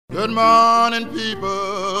Good morning,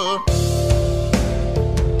 people.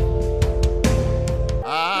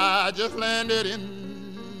 I just landed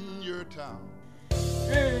in your town.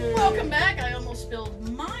 Hey. Welcome back. I almost spilled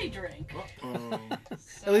my drink. Uh-oh.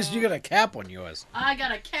 At least you got a cap on yours. I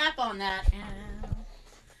got a cap on that.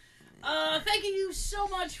 Thank you so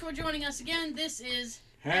much for joining us again. This is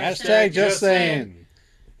Hashtag just saying.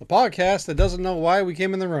 The podcast that doesn't know why we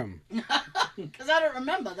came in the room. Because I don't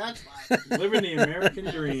remember, that's why. Living the American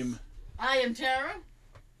dream. I am Tara.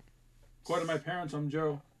 According to my parents, I'm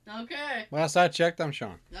Joe. Okay. Last I checked, I'm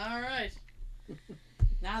Sean. All right.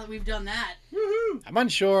 Now that we've done that. Woohoo! I'm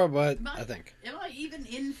unsure, but I think. Am I even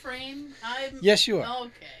in frame? Yes, you are.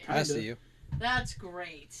 Okay. I Kinda. see you. That's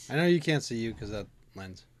great. I know you can't see you because that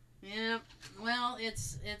lens. Yeah. Well,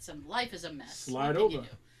 life is a mess. Slide What can you over.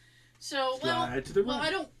 do? So, well, Slide to the well,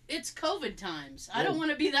 right. it's COVID times. I Whoa. don't want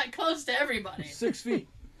to be that close to everybody. 6 feet.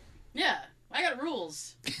 Yeah. I got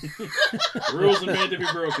rules. Rules are made to be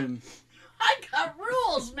broken. I got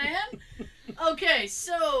rules, man. Okay,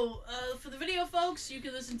 so for the video folks, you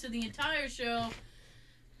can listen to the entire show,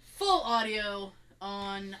 full audio,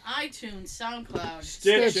 on iTunes, SoundCloud,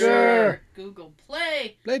 Stitcher. Google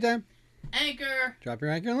Play, Playtime. Anchor, Drop your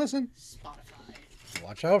anchor and listen. Spotify.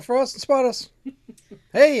 Watch out for us and spot us.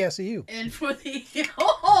 Hey, I see you. And for the...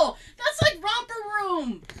 Oh, that's like Romper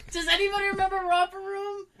Room. Does anybody remember Romper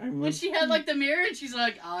Room? When she had like the mirror and she's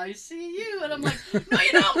like, I see you. And I'm like, no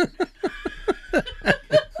you don't.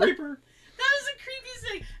 Creeper. That was the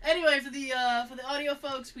creepiest thing. Anyway, for the audio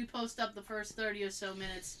folks, we post up the first 30 or so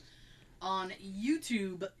minutes on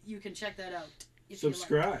YouTube. You can check that out. If you like.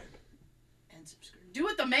 Subscribe. And subscribe. Do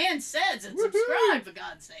what the man says and Woohoo! subscribe, for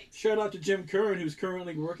God's sake. Shout out to Jim Curran, who's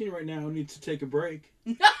currently working right now and needs to take a break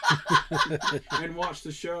and watch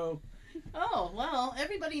the show. Oh, well,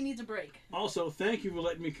 everybody needs a break. Also, thank you for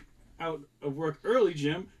letting me out of work early,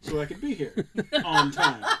 Jim, so I could be here on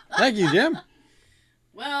time. Thank you, Jim.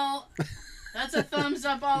 Well, that's a thumbs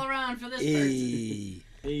up all around for this person.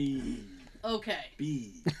 A, Okay.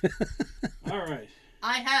 B. All right.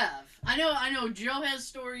 I know Joe has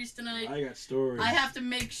stories tonight. I got stories. I have to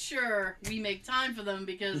make sure we make time for them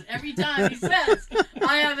because every time he says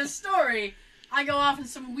I have a story, I go off in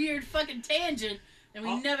some weird fucking tangent and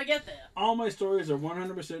we never get there. All my stories are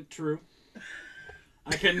 100% true.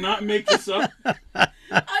 I cannot make this up. I love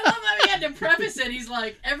how he had to preface it. He's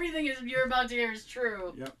like, everything you're about to hear is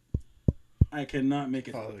true. Yep. I cannot make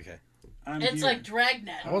it Oh, up. okay. I'm It's here. like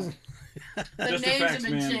Dragnet. I wasn't. The Just the names facts, have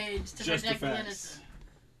been man. changed to Just the protect the facts. innocent.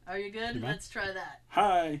 Are you good? You mind? Let's try that.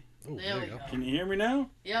 Hi. Oh, There we you go. Can you hear me now?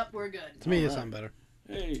 Yep, we're good. To me, it Alright. sounds better.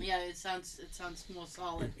 Hey. Yeah, it sounds more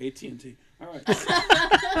solid. AT&T. All right.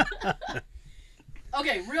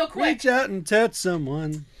 Okay, real quick. Reach out and touch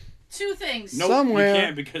someone. Two things. Nope, Somewhere. you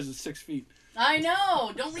can't because it's 6 feet. I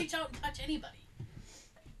know. Don't reach out and touch anybody.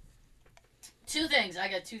 Two things. I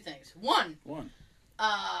got two things. One, One.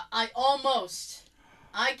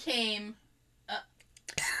 I came.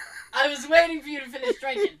 I was waiting for you to finish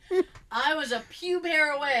drinking. I was a pube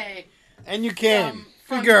hair away And you can.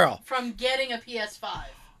 from Good girl. from getting a PS5.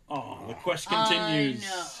 Oh, the quest continues. I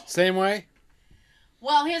know. Same way.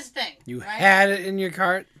 Well, here's the thing. You right? had it in your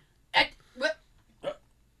cart.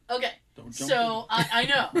 Okay. Don't jump So I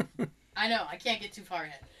know. I know. I can't get too far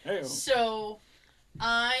ahead. Hey. So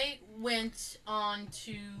I went on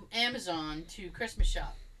to Amazon to Christmas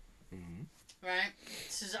shop. Right?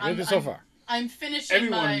 This is, Look at so far. I'm finishing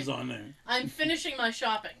Everyone's on there. I'm finishing my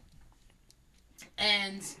shopping.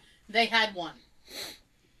 And they had one.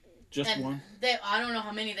 Just And one. I don't know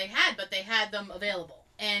how many they had, but they had them available.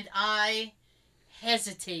 And I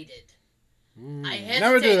hesitated. I hesitated.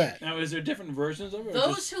 Never do that. Now, is there different versions of it? or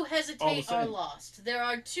Those just- who all the hesitate are same? lost. There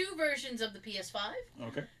are two versions of the PS5.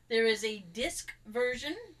 Okay. There is a disc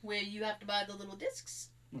version where you have to buy the little discs,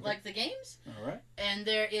 Okay. like the games. All right. And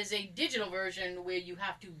there is a digital version where you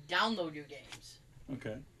have to download your games.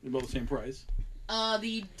 Okay. They're both the same price.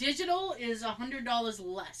 The digital is $100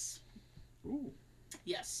 less. Ooh.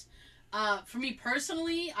 Yes. For me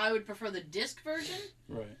personally, I would prefer the disc version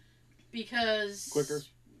Right. because... Quicker.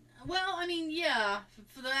 Well, I mean, yeah,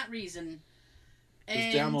 for that reason.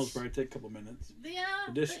 Because downloads probably take a couple minutes. Yeah.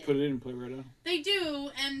 The disc, put it in and play right out. They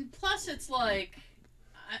do, and plus it's like...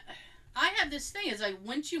 I have this thing, it's like,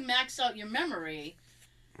 once you max out your memory,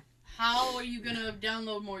 how are you going to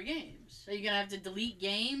download more games? Are you going to have to delete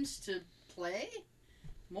games to play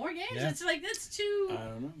more games? Yeah. It's like, that's too... I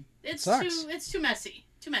don't know. It's Sucks. too messy.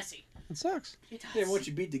 Too messy. It sucks. It does. Yeah, once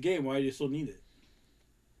you beat the game, why do you still need it?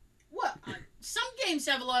 What? Some games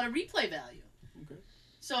have a lot of replay value. Okay.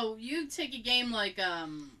 So you take a game like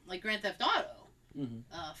Grand Theft Auto,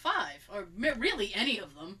 5, or really any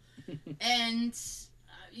of them, and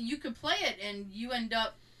you could play it, and you end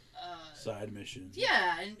up side missions.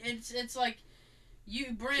 Yeah, and it's like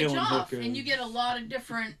you branch Killing off, hookers. and you get a lot of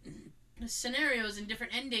different scenarios and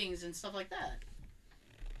different endings and stuff like that.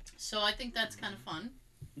 So I think that's kind of fun.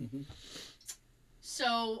 Mm-hmm.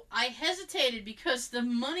 So I hesitated because the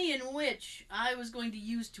money in which I was going to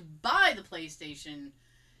use to buy the PlayStation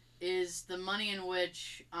is the money in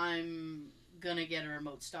which I'm gonna get a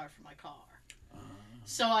remote start for my car.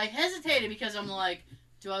 So I hesitated because I'm like,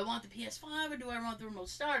 do I want the PS5 or do I want the remote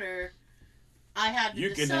starter? I had to You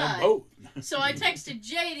decide. can have both. So I texted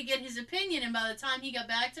Jay to get his opinion, and by the time he got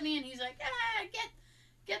back to me, and he's like,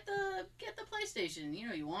 get the PlayStation. You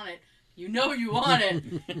know you want it. You know you want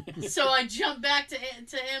it. So I jumped back to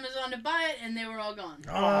Amazon to buy it, and they were all gone.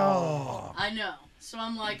 Oh. I know. So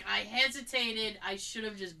I'm like, I hesitated. I should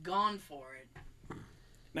have just gone for it.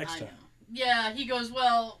 Next I time. know. Yeah, he goes,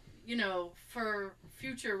 well, for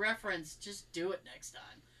future reference, just do it next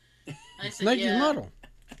time. I said, Like yeah. your model.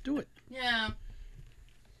 Do it. Yeah.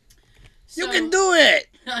 You So- can do it!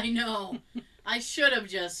 I know. I should have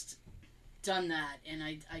just done that, and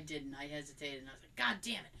I didn't. I hesitated, and I was like, God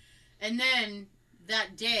damn it. And then,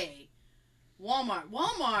 that day, Walmart,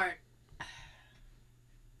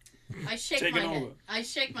 I shake Taking my head. over. I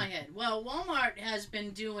shake my head. Well, Walmart has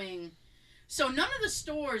been doing, so none of the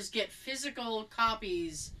stores get physical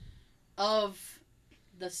copies of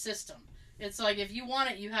the system. It's like, if you want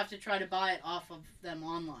it, you have to try to buy it off of them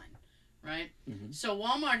online, right? Mhm. So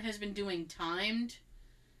Walmart has been doing timed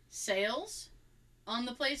sales on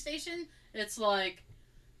the PlayStation. It's like,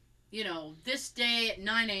 this day at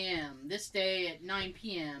 9 a.m., this day at 9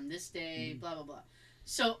 p.m., this day, blah, blah, blah.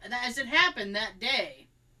 So, as it happened that day,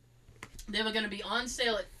 they were going to be on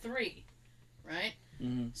sale at 3, right?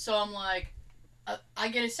 Mm-hmm. So I'm like, I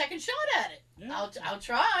get a second shot at it. Yeah. I'll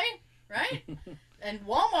try, right? And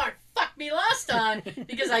Walmart fucked me last time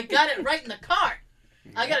because I got it right in the cart.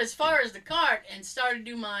 I got as far as the cart and started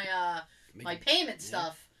to do my payment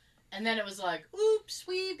stuff, and then it was like, "Oops,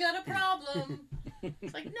 we've got a problem."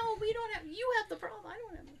 It's like, no, we don't have. You have the problem. I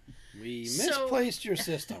don't have it. We So- misplaced your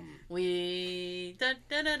system. We da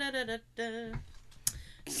da da da da da da.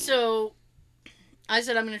 So, I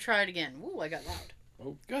said I'm gonna try it again. Ooh, I got loud.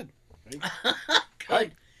 Oh, good.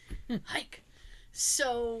 Good. Hike.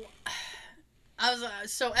 So,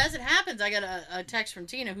 so as it happens, I got a text from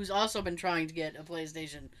Tina, who's also been trying to get a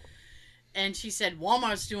PlayStation, and she said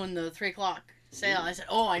Walmart's doing the 3:00 sale. I said,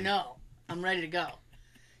 oh, I know. I'm ready to go.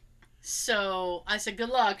 So I said, good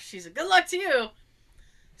luck. She said, good luck to you.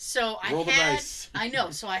 So Roll the dice. I know.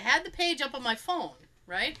 So I had the page up on my phone,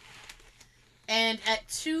 right? And at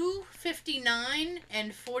 2:59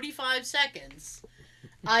 and 45 seconds,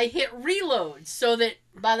 I hit reload so that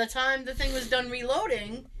by the time the thing was done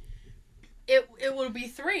reloading, it would be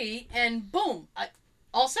 3, and boom,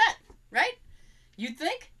 all set, right? You'd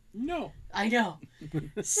think? No. I know.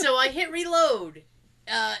 So I hit reload.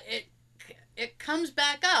 It comes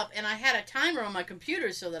back up, and I had a timer on my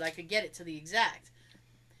computer so that I could get it to the exact.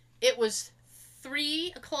 It was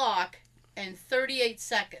 3:00 and 38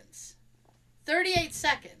 seconds. 38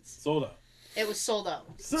 seconds. Sold out. It was sold out.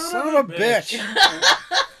 Son of a bitch.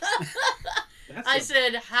 That's I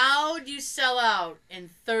said, how do you sell out in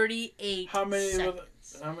 38 How many?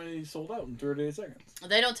 seconds? How many sold out in 38 seconds?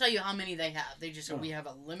 They don't tell you how many they have. They just say, we have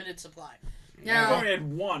a limited supply. I Now, only had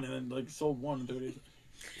one, and then sold one in 38.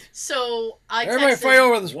 so I Everybody texted, fight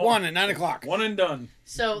over this One. one at 9 o'clock. One and done.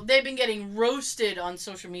 So they've been getting roasted on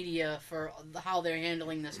social media for how they're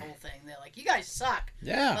handling this whole thing. They're like, you guys suck.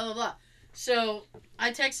 Yeah. Blah, blah, blah. So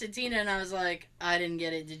I texted Tina and I was like, I didn't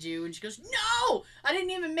get it, did you? And she goes, no! I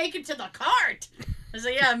didn't even make it to the cart! I was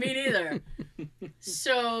like, yeah, me neither.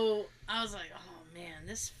 So I was like, oh man,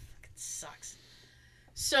 this fucking sucks.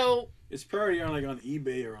 So, It's probably on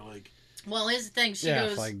eBay or well, here's the thing. She Yeah,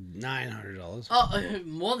 goes, it's like $900. oh,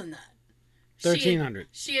 more than that. $1,300.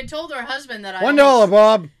 She had told her husband that I $1, almost-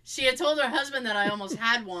 Bob. She had told her husband that I almost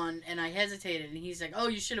had one, and I hesitated. And he's like, oh,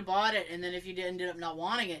 you should have bought it. And then if you ended up not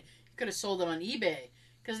wanting it, you could have sold it on eBay.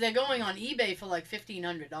 Because they're going on eBay for like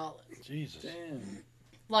 $1,500. Jesus. damn.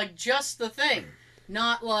 Like, just the thing.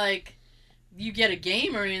 Not like you get a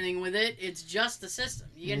game or anything with it. It's just the system.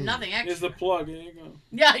 You get nothing extra. Here's the plug. There you go.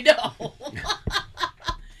 Yeah, I know.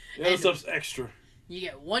 The other stuff's extra. You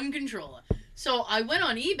get one controller. So I went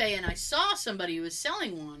on eBay and I saw somebody who was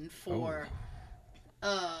selling one for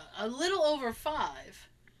a little over $500.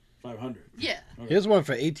 500. Yeah, Here's one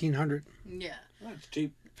for $1,800. yeah. That's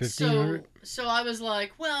cheap. $1,500. So I was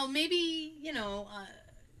like, well, maybe,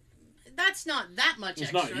 that's not that much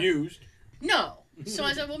It's extra. not used. No. So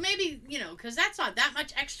I said, well, maybe, because that's not that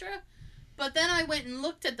much extra. But then I went and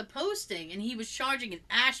looked at the posting, and he was charging an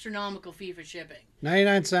astronomical fee for shipping.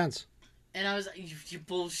 99 cents. And I was like, you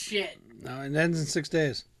bullshit. No, it ends in 6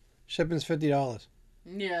 days. Shipping's $50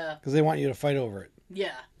 Yeah. because they want you to fight over it.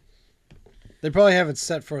 Yeah. They probably have it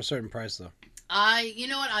set for a certain price, though. You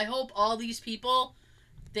know what? I hope all these people,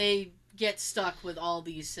 they get stuck with all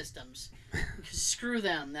these systems. Screw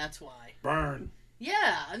them, that's why. Burn.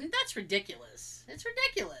 Yeah, I mean, that's ridiculous. It's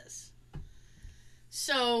ridiculous.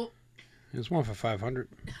 So... There's one for 500.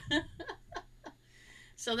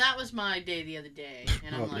 So that was my day the other day.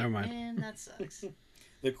 And I'm Oh, never like, mind. man, that sucks.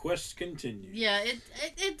 The quest continues. Yeah,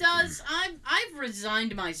 it does. I've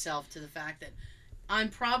resigned myself to the fact that I'm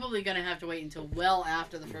probably going to have to wait until well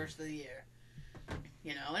after the first of the year.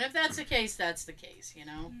 And if that's the case, that's the case,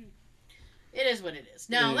 It is what it is.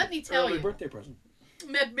 Now, let me tell Early you. birthday present.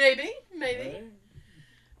 Maybe. Right.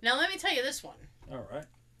 Now, let me tell you this one. All right.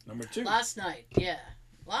 Number 2. Last night,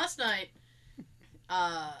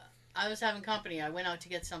 I was having company. I went out to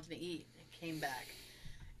get something to eat and came back.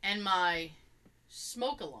 And my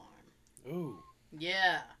smoke alarm. Ooh.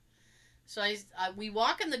 Yeah. So we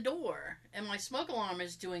walk in the door, and my smoke alarm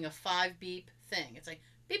is doing a 5-beep thing. It's like,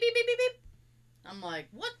 beep, beep, beep, beep, beep. I'm like,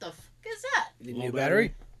 what the fuck is that? New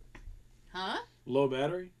battery? Huh? Low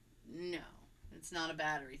battery? No. It's not a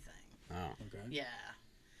battery thing. Oh. Okay. Yeah.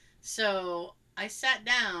 So I sat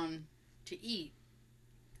down to eat,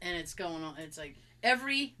 and it's going on. It's like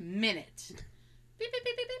every minute. Beep, beep,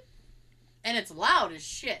 beep, beep, beep. And it's loud as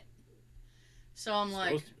shit. So I'm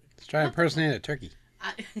like... Let's try to impersonate a turkey.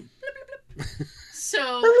 blip, blip, blip.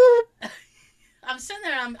 So I'm sitting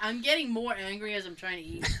there. I'm getting more angry as I'm trying to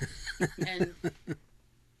eat, and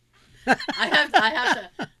I have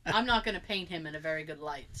to. I'm not going to paint him in a very good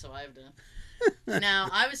light, so I have to. Now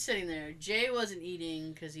I was sitting there. Jay wasn't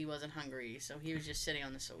eating because he wasn't hungry, so he was just sitting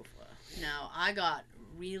on the sofa. Now I got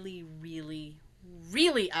really, really,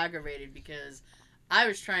 really aggravated because I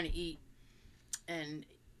was trying to eat, and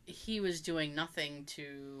he was doing nothing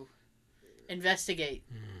to investigate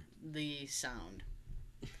the sound.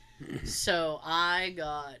 So I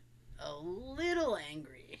got a little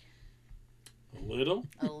angry. A little?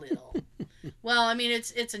 A little. Well, I mean,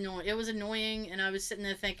 it's annoying. It was annoying, and I was sitting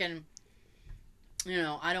there thinking,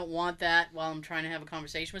 I don't want that while I'm trying to have a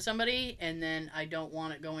conversation with somebody, and then I don't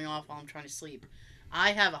want it going off while I'm trying to sleep.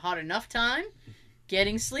 I have a hard enough time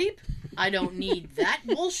getting sleep. I don't need that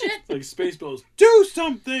bullshit. Like Spaceballs. Do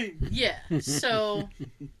something! Yeah, so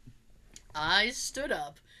I stood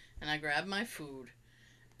up and I grabbed my food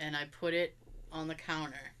and I put it on the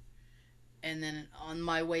counter. And then on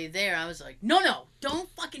my way there, I was like, no, don't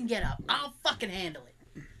fucking get up. I'll fucking handle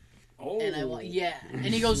it. Oh. And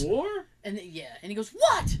and he goes, Swore? and he goes,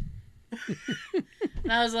 what?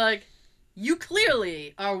 And I was like, you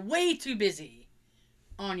clearly are way too busy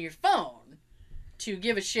on your phone to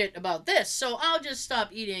give a shit about this, so I'll just stop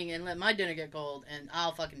eating and let my dinner get cold, and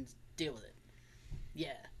I'll fucking deal with it.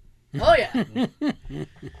 Yeah. Oh, yeah.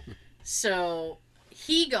 So,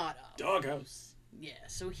 he got up. Doghouse. Yeah,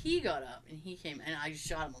 so he got up, and he came, and I just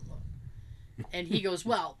shot him a look. And he goes,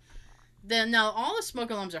 well, now all the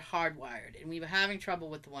smoke alarms are hardwired, and we were having trouble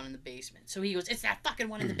with the one in the basement. So he goes, it's that fucking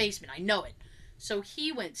one in the basement, I know it. So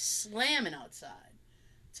he went slamming outside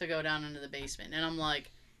to go down into the basement, and I'm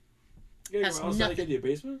like, You gotta go outside to get to your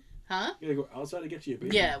basement? huh? You gotta go outside to get to your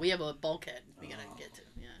basement? Yeah, we have a bulkhead we gotta get to.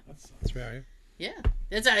 Yeah, That's right. yeah,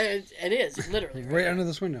 it is literally Right under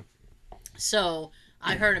this window. So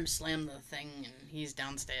I heard him slam the thing, and he's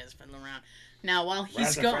downstairs fiddling around. Now while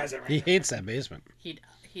he's going, He hates that basement. he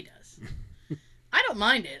does. I don't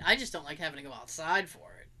mind it. I just don't like having to go outside for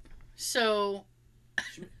it. So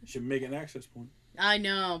Should make an access point. I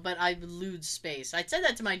know, but I lose space. I said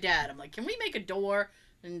that to my dad. I'm like, can we make a door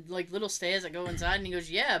and like little stairs that go inside? And he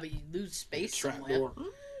goes, yeah, but you lose space Trap somewhere. door.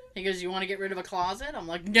 He goes, you want to get rid of a closet? I'm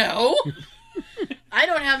like, no. I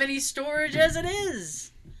don't have any storage as it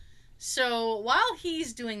is. So while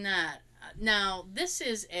he's doing that, now this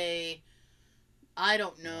is I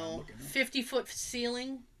don't know, 50-foot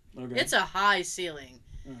ceiling. Okay. It's a high ceiling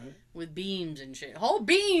Alright. with beams and shit. Whole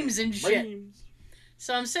beams and shit. Brains.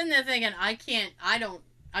 So I'm sitting there thinking, I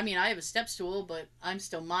have a step stool, but I'm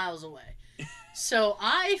still miles away. So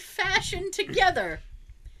I fashioned together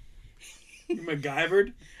You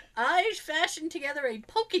MacGyvered? a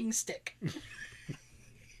poking stick.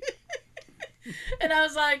 And I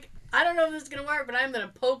was like, I don't know if this is going to work, but I'm going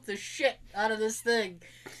to poke the shit out of this thing.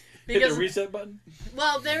 Hit the reset button?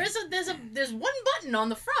 Well, there's one button on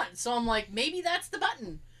the front, so I'm like, maybe that's the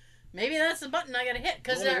button. Maybe that's the button I gotta hit,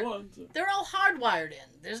 because Only one, so- they're all hardwired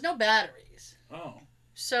in. There's no batteries. Oh.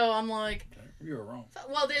 So I'm like, You were wrong.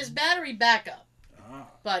 Well, there's battery backup,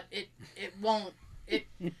 but it won't.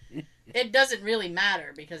 It doesn't really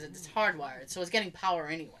matter because it's hardwired, so it's getting power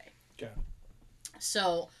anyway. Okay.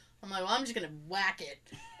 So I'm like, well, I'm just gonna whack it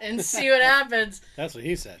and see what happens. That's what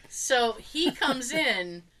he said. So he comes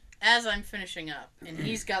in as I'm finishing up, and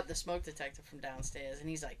he's got the smoke detector from downstairs, and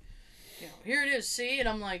he's like, here it is, see? And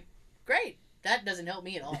I'm like, great. That doesn't help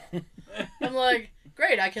me at all. I'm like,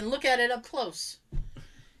 great, I can look at it up close.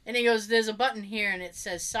 And he goes, there's a button here, and it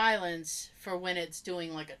says silence for when it's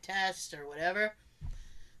doing like a test or whatever.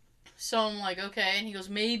 So I'm like, okay. And he goes,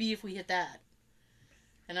 maybe if we hit that.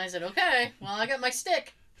 And I said, okay, well, I got my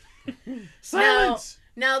stick. Silence!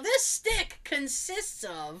 Now this stick consists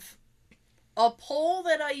of a pole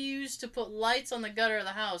that I use to put lights on the gutter of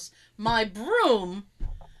the house, my broom,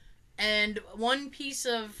 and one piece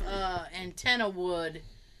of antenna wood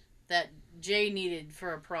that Jay needed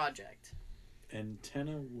for a project.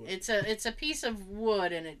 Antenna wood. It's a piece of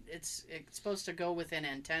wood, and it's supposed to go with an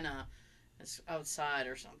antenna that's outside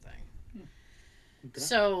or something. Okay.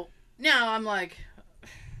 So now I'm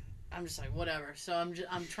just like whatever. So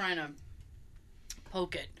I'm trying to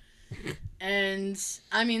poke it, and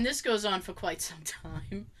I mean this goes on for quite some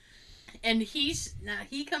time. And he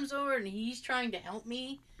comes over and he's trying to help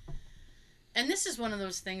me. And this is one of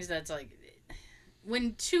those things that's like,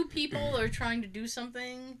 when two people are trying to do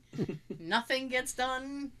something, nothing gets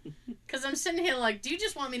done. Because I'm sitting here like, do you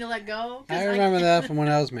just want me to let go? I remember that from when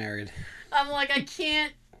I was married. I'm like, I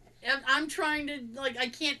can't. I'm trying to, like, I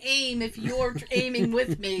can't aim if you're aiming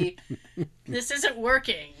with me. This isn't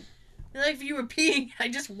working. Like, if you were peeing, I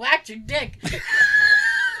just whacked your dick.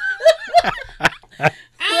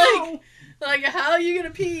 like, how are you going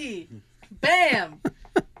to pee? Bam!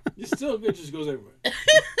 You're still good, just goes everywhere.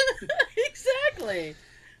 Exactly.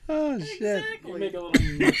 Oh, shit. You make a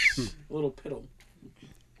little mess, a little piddle.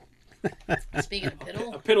 Speaking of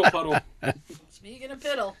piddle. A piddle puddle. Speaking of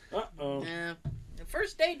piddle. Uh-oh. Yeah. The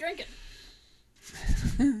first day drinking.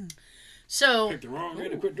 So. Picked the wrong way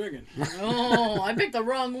to quit drinking. Oh, I picked the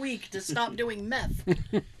wrong week to stop doing meth.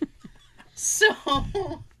 So.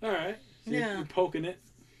 All right. So Yeah. You're poking it.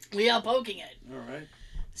 We are poking it. All right.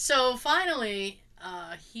 So finally,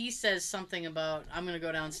 he says something about, I'm going to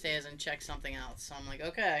go downstairs and check something out. So I'm like,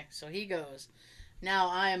 okay. So he goes. Now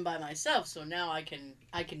I am by myself, so now I can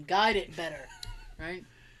guide it better, right?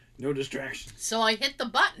 No distractions. So I hit the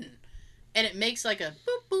button, and it makes like a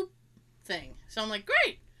boop boop thing. So I'm like,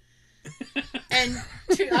 great. And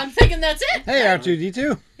I'm thinking that's it. Hey,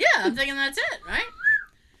 R2D2. Yeah, I'm thinking that's it,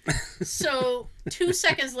 right? So 2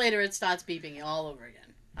 seconds later, it starts beeping all over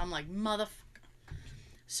again. I'm like, motherfucker.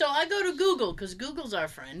 So I go to Google, because Google's our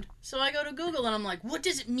friend. So I go to Google, and I'm like, what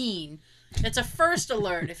does it mean? It's a first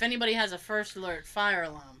alert. If anybody has a first alert fire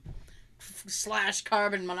alarm /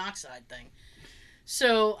 carbon monoxide thing.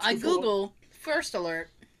 So I Google first alert,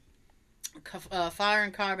 fire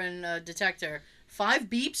and carbon detector, 5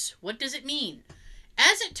 beeps. What does it mean?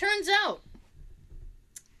 As it turns out,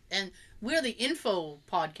 and we're the info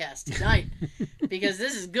podcast tonight because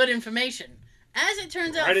this is good information. As it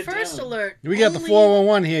turns out, first alert. We got the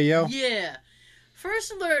 411 here, yo. Yeah,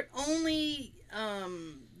 first alert only.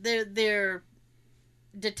 Their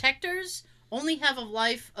detectors only have a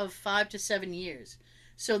life of 5 to 7 years.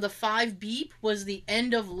 So the 5 beep was the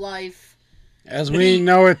end of life. As we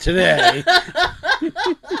know it today.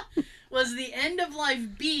 Was the end of life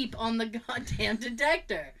beep on the goddamn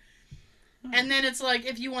detector. And then it's like,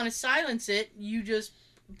 if you want to silence it, you just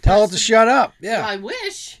tell it to shut up. Yeah. I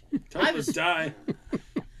wish. Tell it to die.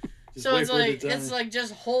 So it's like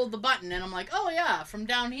just hold the button, and I'm like, oh yeah, from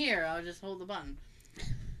down here, I'll just hold the button.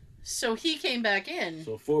 So he came back in.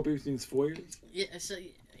 So 4 beeps means 4 years? Yeah, so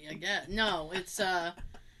yeah, no, it's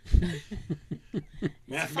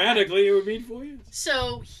mathematically it would mean 4 years.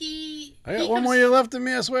 So I got one more year left in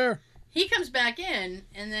me, I swear. He comes back in,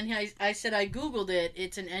 and then I said I Googled it.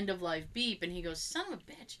 It's an end-of-life beep. And he goes, son of a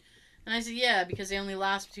bitch. And I said, yeah, because they only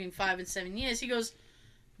last between 5 and 7 years. He goes,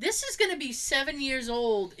 this is going to be 7 years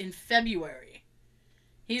old in February.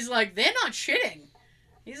 He's like, they're not shitting.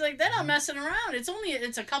 He's like, they're not messing around.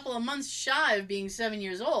 It's a couple of months shy of being 7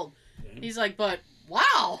 years old. He's like, but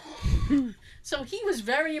wow. So he was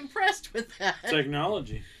very impressed with that.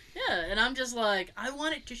 Technology. Yeah, and I'm just like, I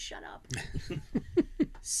want it to shut up.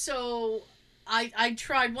 So I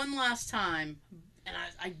tried one last time, and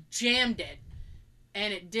I jammed it,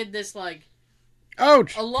 and it did this like,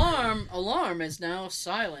 ouch! Alarm is now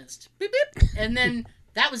silenced. Beep beep, and then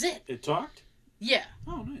that was it. It talked? Yeah.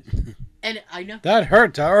 Oh, nice. And I know. That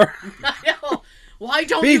hurt, Tower. I know. Why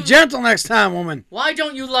don't Be you gentle next time, woman. Why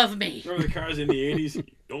don't you love me? Remember the cars in the 80s?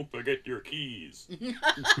 Don't forget your keys.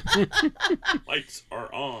 Lights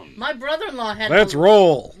are on. My brother-in-law had. Let's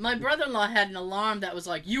roll. My brother-in-law had an alarm that was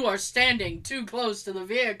like, "You are standing too close to the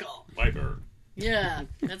vehicle." Viper. Yeah,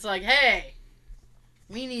 it's like, hey,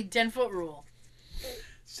 we need 10-foot rule.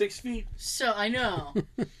 6 feet. So I know.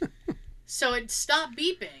 So it stopped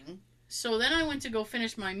beeping. So then I went to go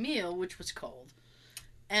finish my meal, which was cold.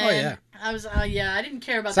 And yeah. I was, I didn't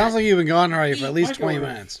care about Sounds that. like you've been gone already for He- at least 20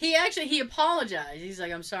 microwave. minutes. He apologized. He's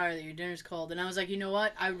like, I'm sorry that your dinner's cold. And I was like, you know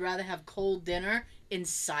what? I would rather have cold dinner in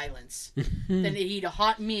silence than to eat a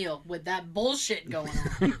hot meal with that bullshit going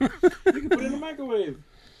on. You can put it in the microwave.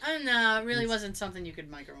 And it really wasn't something you could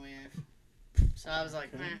microwave. So I was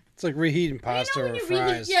like, meh. It's like reheating pasta You know, or when you reheat-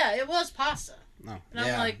 fries. yeah, it was pasta. No, And I'm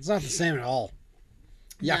yeah, like- it's not the same at all.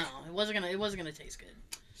 Yuck. No, it wasn't gonna taste good.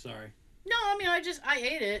 Sorry. No, I mean, I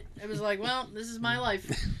ate it. It was like, well, this is my life.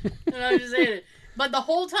 And I just ate it. But the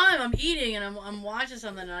whole time I'm eating and I'm watching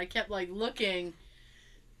something and I kept like looking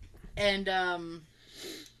and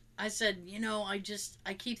I said, you know, I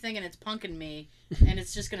keep thinking it's punking me and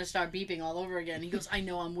it's just going to start beeping all over again. He goes, I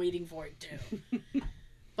know, I'm waiting for it too.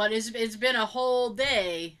 But it's been a whole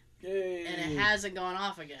day Yay. and it hasn't gone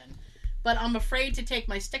off again. But I'm afraid to take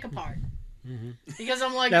my stick apart. Because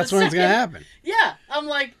I'm like, That's the when it's going to second- happen. Yeah, I'm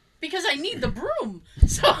like, because I need the broom.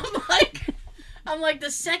 So I'm like,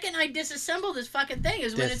 the second I disassemble this fucking thing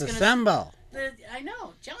is when it's gonna. Disassemble. I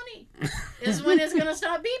know, Johnny, is when it's gonna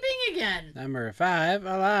stop beeping again. Number 5,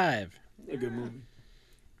 Alive. A good movie.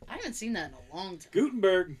 I haven't seen that in a long time.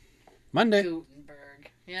 Gutenberg. Monday. Gutenberg,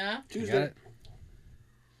 yeah. You got Tuesday. it?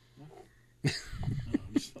 Oh,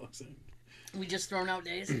 I'm just so excited. We just thrown out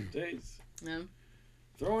days. Days. Yeah.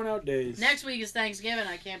 Throwing out days. Next week is Thanksgiving.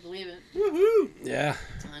 I can't believe it. Woohoo! Yeah.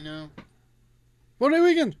 I know. What day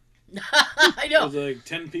weekend? I know. Was it like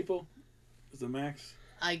 10 people? Was the max?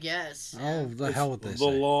 I guess. Oh, the hell with this. The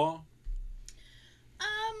law.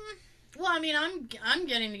 Well, I mean, I'm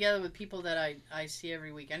getting together with people that I see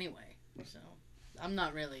every week anyway, so I'm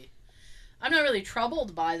not really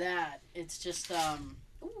troubled by that. It's just ooh,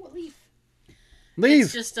 a leaf. Leave.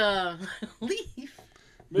 It's just leaf.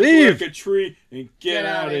 Make like a tree and get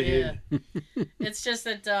out of here. It's just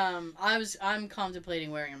that I'm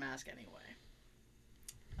contemplating wearing a mask anyway.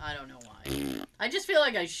 I don't know why. I just feel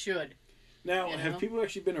like I should. Now, You know? have people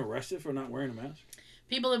actually been arrested for not wearing a mask?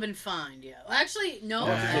 People have been fined, yeah. Well, actually, no.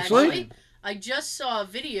 Actually? Actually, I just saw a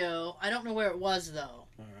video. I don't know where it was, though.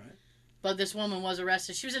 All right. But this woman was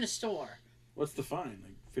arrested. She was in a store. What's the fine?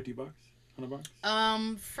 Like $50?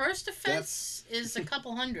 $100? First offense is a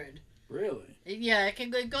couple hundred. Really? Yeah,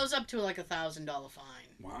 it goes up to like $1,000 fine.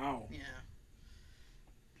 Wow. Yeah.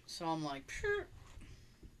 So I'm like, phew.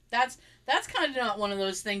 That's kind of not one of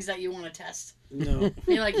those things that you want to test. No.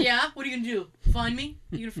 You're like, yeah, what are you gonna do? Find me?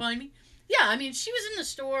 You gonna find me? Yeah, I mean, she was in the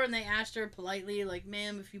store and they asked her politely, like,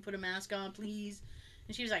 ma'am, if you put a mask on, please.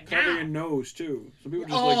 And she was like, Cover no. your nose, too. Some people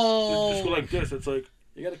just Oh. just go like this. It's like,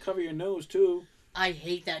 you gotta cover your nose, too. I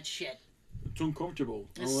hate that shit. It's uncomfortable.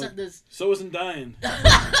 I'm This, like, this so isn't dying.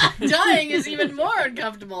 dying is even more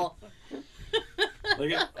uncomfortable.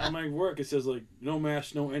 Like, on my work, it says, like, no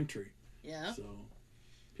mask, no entry. Yeah. So,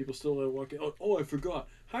 people still walk in. Oh, I forgot.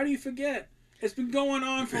 How do you forget? It's been going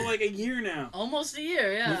on for like a year now. Almost a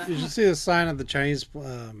year, yeah. Did you see the sign at the Chinese?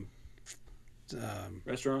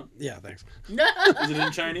 Restaurant? Yeah, thanks. Is it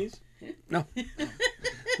in Chinese? No.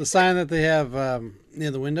 The sign that they have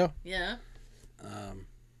near the window. Yeah.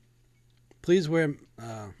 Please wear.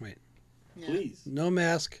 Wait. Yeah. Please. No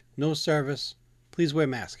mask. No service. Please wear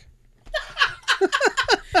mask.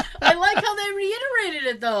 I like how they reiterated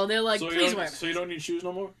it though. They're like, So please wear. you don't need shoes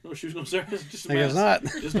no more? No shoes, no service? Just a I guess mask?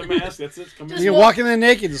 not. Just a mask, that's it? Come Just You in. can walk in there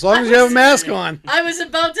naked as long as you have a mask on. I was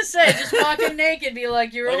about to say, just walking naked, be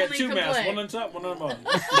like, your I only got two masks, complaint. one on top, one on bottom.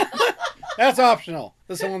 That's optional.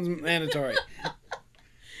 This one's mandatory.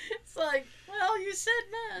 It's like, well, you said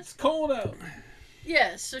It's mask. cold out.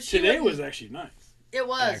 Yeah, so she Today went- was actually nice. It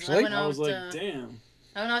was. Actually? I went I out. was like, damn.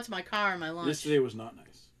 I went out to my car and my lunch. Yesterday was not nice.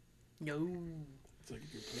 No. It's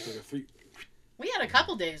like a three. We had a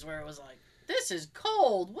couple days where it was like, this is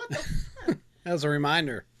cold. What the fuck? That was a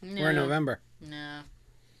reminder. We're in No. November. No.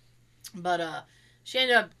 But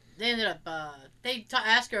they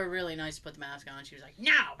asked her really nice to put the mask on. She was like,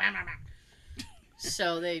 no. Blah, blah, blah.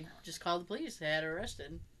 So they just called the police. They had her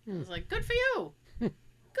arrested. I was like, good for you. Good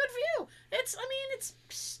for you.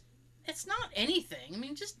 It's not anything. I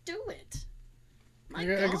mean, just do it. My I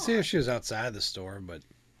God. can see if she was outside the store, but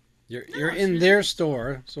you're No, you're she in was- their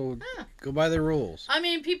store, so Yeah. go by the rules. I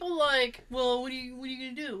mean, people like, well, what are you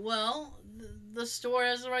gonna do? Well, the store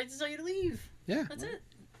has the right to tell you to leave. Yeah. That's it.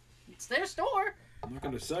 It's their store. I'm not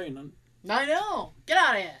going to sell you none. I know. Get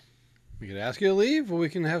out of here. We could ask you to leave, or we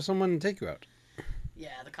can have someone take you out. Yeah,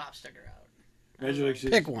 the cops took her out. Imagine like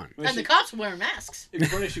Pick one. And the cops were wearing masks. It'd be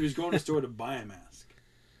funny if she was going to the store to buy a mask.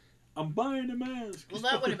 I'm buying a mask. Well,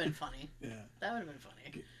 that would have been funny. Yeah. That would have been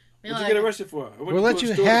funny. Be What'd like, you get arrested for? I went We'll to let a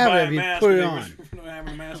you store to have buy it a if you mask put and it they on. were not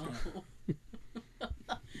having a mask on.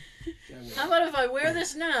 How about if I wear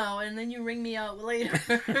this now and then you ring me out later?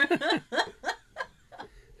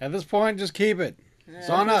 At this point, just keep it. It's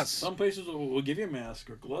Yeah. on us. Some places will give you a mask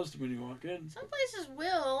or gloves when you walk in. Some places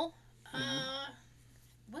will.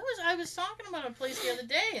 I was talking about a place the other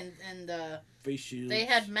day, and Face shields. they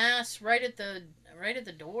had masks right at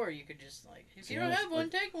the door. You could just like, if you don't Yeah, have one,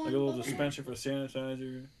 take one. Like a little dispenser for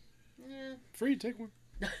sanitizer. Yeah. Free, take one.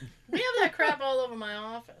 We have that crap all over my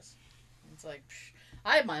office. It's like,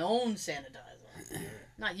 I have my own sanitizer.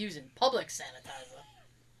 Not using public sanitizer.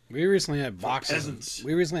 We recently had boxes. peasants.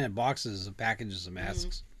 We recently had boxes of packages of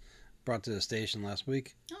masks brought to the station last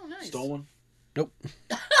week. Oh, nice. Stole one? Nope.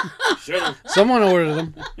 Should've. Someone ordered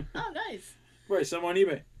them. Oh, nice. Right, some on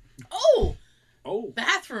eBay. Oh, Oh.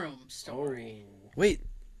 bathroom story. Wait,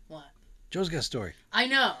 What? Joe's got a story. I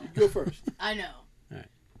know. Go first. I know. All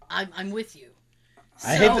right. I'm with you.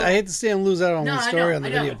 I So- hate to see him lose out on No, one I story know, on the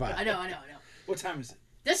I know, video pod. I know. What time is it?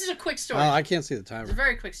 This is a quick story. Oh, I can't see the It's a timer.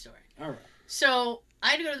 very quick story. All right. So I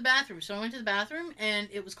had to go to the bathroom. So I went to the bathroom and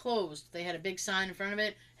it was closed. They had a big sign in front of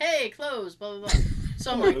it. Hey, closed. Blah blah blah.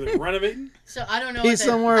 So I'm What, like, are they renovating? so I don't know. He's if they-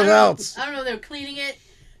 somewhere I don't know- else. I don't know. They were cleaning it.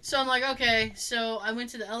 So I'm like, okay. So I went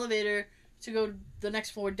to the elevator to go the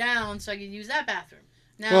next floor down so I could use that bathroom.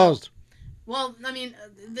 Now, Closed. well, I mean,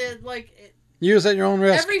 Use at your own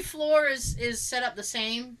risk. every floor is set up the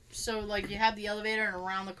same. So like you have the elevator and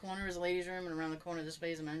around the corner is a ladies' room and around the corner this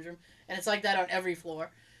way is a men's room, and it's like that on every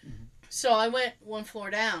floor. So I went one floor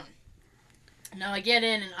down. Now I get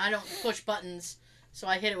in and I don't push buttons, so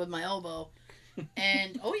I hit it with my elbow.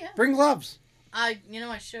 And oh yeah, Bring gloves. I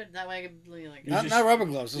should, that way I could like You Not, just- not rubber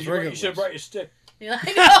gloves. Just You regular should have gloves. brought your stick. Yeah,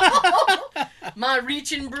 I know. My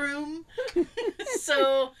reaching broom.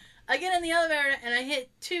 So I get in the elevator and I hit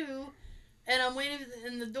 2, and I'm waiting,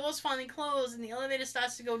 and the doors finally close, and the elevator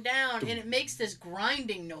starts to go down, and it makes this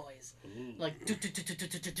grinding noise, like,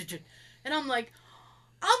 do-do-do-do-do-do-do-do. And I'm like,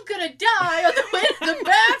 I'm gonna die on the way to the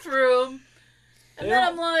bathroom. And then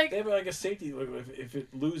I'm like, They have like a safety. Like if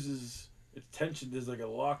it loses its tension, there's like a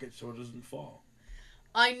locket so it doesn't fall.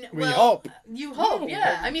 We hope. You hope, No.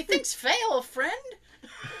 yeah. I mean, things fail, friend.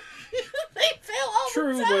 They fail all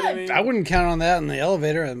True, the time. but I mean, I wouldn't count on that in the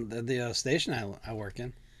elevator at the station I work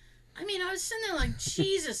in. I mean, I was sitting there like,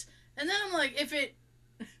 Jesus. And then I'm like,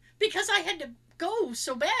 because I had to go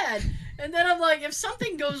so bad. And then I'm like, if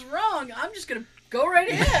something goes wrong, I'm just going to go right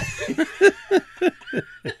ahead.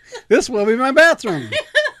 This will be my bathroom.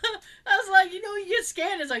 I was like, you get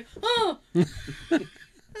scanned. It's like, oh. I was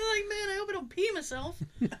like, man, I hope I don't pee myself.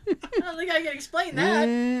 I don't think I can explain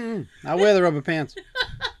that. I wear the rubber pants.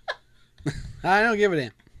 I don't give a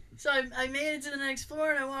damn. So I made it to the next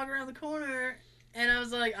floor, and I walk around the corner, and I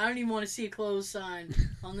was like, I don't even want to see a closed sign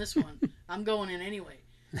on this one. I'm going in anyway.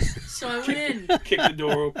 So I went in. kick the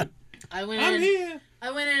door open. I went I'm in. here.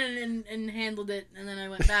 I went in and handled it, and then I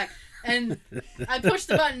went back, and I pushed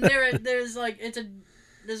the button.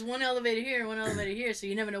 There's one elevator here, one elevator here, so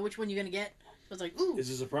you never know which one you're gonna get. I was like, ooh, It's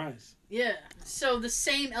a surprise. yeah. So the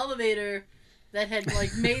same elevator that had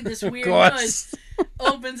like made this weird course. noise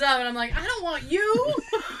opens up, and I'm like, I don't want you.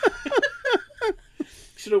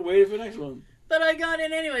 Should have waited for the next one. But I got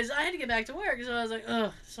in anyways. I had to get back to work, so I was like,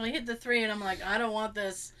 ugh. So I hit the 3, and I'm like, I don't want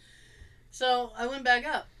this. So I went back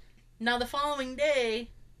up. Now the following day,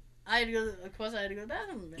 I had to go. Of course, I had to go to the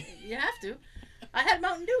bathroom. You have to. I had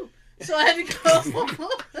Mountain Dew, so I had to go.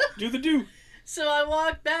 Do the do. So I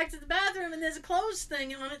walked back to the bathroom, and there's a closed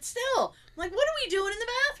thing on it still. I'm like, what are we doing in the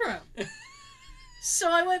bathroom?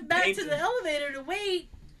 So I went back to the elevator to wait,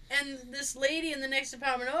 and this lady in the next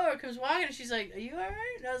apartment over comes walking, and she's like, are you alright?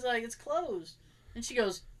 And I was like, it's closed. And she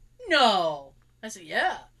goes, no. I said,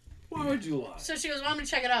 yeah. Why would you lie? So she goes, well, I'm going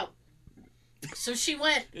to check it out. So she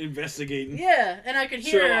went, Investigating. yeah, and I could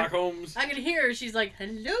hear Sherlock her. Holmes. I could hear her. She's like,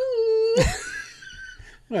 hello.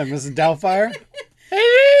 What, Mrs. Doubtfire?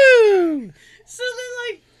 Hello! So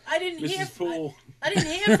then, like, I didn't Mrs. Poole. I didn't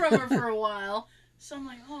hear from her for a while. So I'm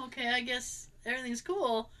like, oh, okay, I guess everything's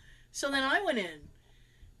cool. So then I went in,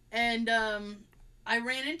 and I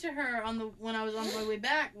ran into her when I was on my way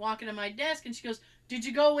back, walking to my desk, and she goes, did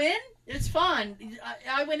you go in? It's fine.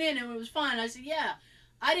 I went in, and it was fine. I said, yeah.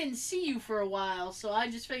 I didn't see you for a while, so I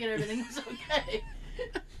just figured everything was okay.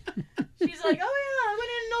 She's like, oh, yeah, I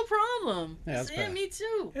went in, no problem. Yeah, I that's said, yeah, better. me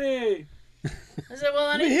too. Hey. I said,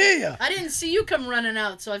 well, We hear ya. I didn't see you come running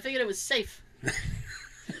out, so I figured it was safe.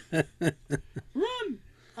 Run!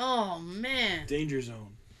 Oh, man. Danger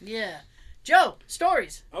zone. Yeah. Joe,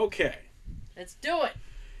 stories. Okay. Let's do it.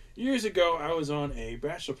 Years ago, I was on a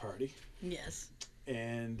bachelor party, Yes.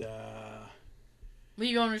 and Were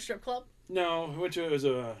you going to a strip club? no, it was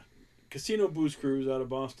a casino booze cruise out of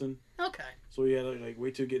Boston. Okay. So we had to like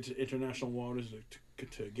wait to get to international waters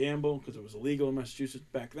to gamble because it was illegal in Massachusetts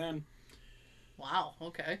back then. Wow.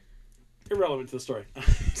 Okay. Irrelevant to the story.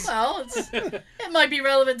 Well, it might be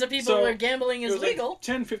relevant to people So, where gambling There is was like legal.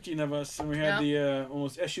 10, 15 of us, and we had the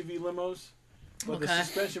almost SUV limos, but the Okay.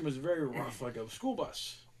 suspension was very rough, like a school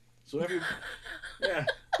bus. So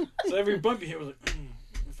every bump you hit was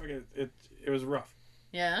like, it was rough.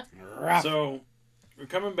 Yeah. Rough. So we're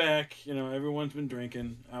coming back. You know, everyone's been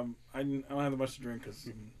drinking. I don't have that much to drink because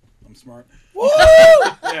I'm smart. Woo!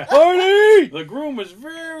 Yeah. Party! The groom was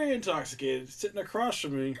very intoxicated, sitting across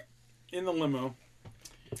from me in the limo.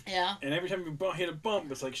 Yeah. And every time we hit a bump,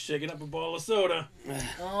 it's like shaking up a bottle of soda.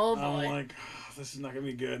 Oh, I'm boy. like, this is not going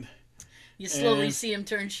to be good. You slowly and- see him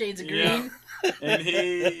turn shades of Yeah. green. And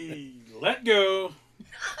he let go.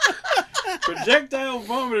 Projectile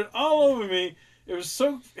vomited all over me.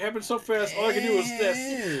 It happened so fast, all I could do was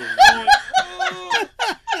this. I'm like, "Oh."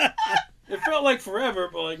 It felt like forever,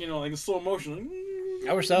 but like in slow motion.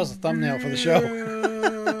 I wish that was the thumbnail for the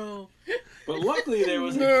show. But luckily there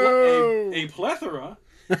was No. a plethora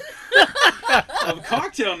of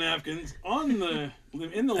cocktail napkins in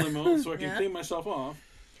the limo so I can Yeah. clean myself off.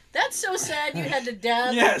 That's so sad you had to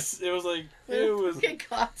dab. Yes, it was like it was.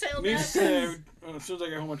 Cocktail Needless to napkins. say, as soon as I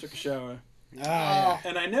got home, I took a shower, Ah, yeah.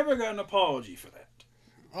 and I never got an apology for that.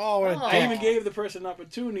 Oh, what a Oh. I dick. even gave the person an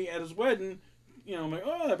opportunity at his wedding. I'm like,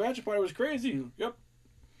 oh, that bachelor party was crazy. Yep.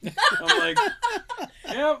 I'm like,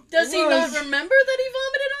 yep. Does it he not was. remember that he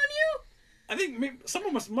vomited on you? I think maybe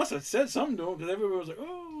someone must have said something to him because everybody was like,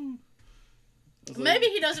 oh. I was like, Maybe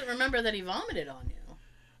he doesn't remember that he vomited on you.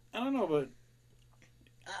 I don't know, but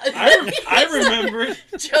I remember it.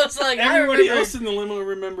 Joe's like, Everybody I remember else in the limo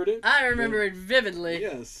remembered it. I remember it vividly.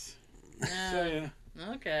 Yes. So Yeah.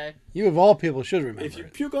 yeah, Okay. You of all people should remember if you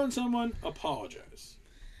it. puke on someone, apologize.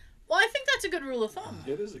 Well, I think that's a good rule of thumb.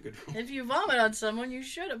 It is a good rule. If you vomit on someone, you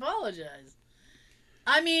should apologize.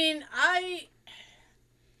 I mean,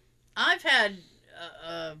 I've had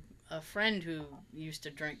a friend who used to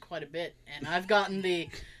drink quite a bit, and I've gotten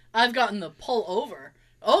the pull over.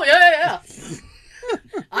 Oh yeah.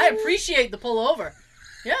 I appreciate the pull over.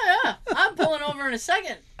 Yeah. I'm pulling over in a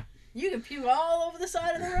second. You can puke all over the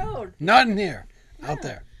side of the road. Not in here. Out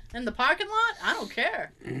there. In the parking lot, I don't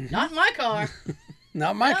care. Not in my car.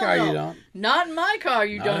 Not in my Hell car, no. you don't. Not in my car,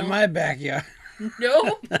 you Not don't. in my backyard.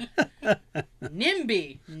 Nope.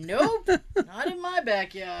 NIMBY. Nope. Not in my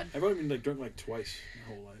backyard. I've only been drunk like twice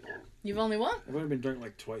my whole life. You've only what? I've only been drunk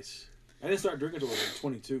like twice. I didn't start drinking until I was like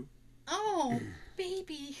 22. Oh,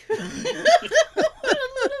 baby. What a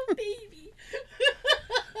little baby.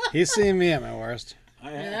 He's seen me at my worst. I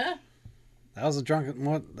have. Yeah? That was a drunken.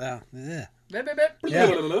 What? Yeah. Bip, bip, bip. Yeah.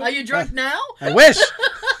 Are you drunk now? I wish.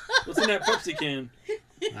 What's in that Pepsi can?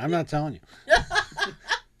 I'm not telling you.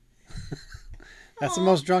 That's the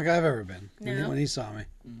most drunk I've ever been when he saw me.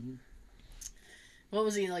 What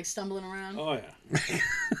was he, like, stumbling around? Oh yeah.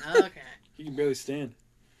 Okay. He can barely stand.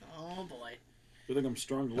 Oh, boy. I think I'm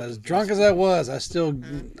strong. to But lift as his drunk face. as I was, I still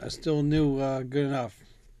knew good enough.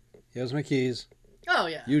 Here's my keys. Oh,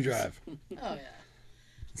 yeah. You drive. Oh, yeah.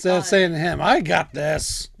 Instead of saying to him, "I got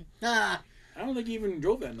this." Ah. I don't think he even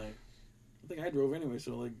drove that night. I think I drove anyway,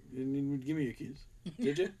 so like, you didn't even give me your keys.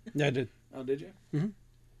 Did you? Yeah, I did. Oh, did you?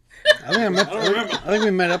 I think I met. I don't remember. I think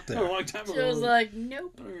we met up Oh, a there. long time ago. Joe's like,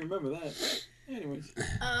 nope. I don't even remember that. Anyways,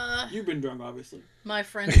 Uh, you've been drunk, obviously. my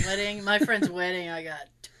friend's wedding, I got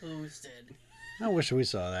toasted. I wish we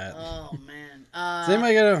saw that. Oh, man. Does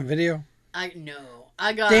anybody get it on video?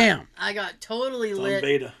 I got Damn. I got totally It's on lit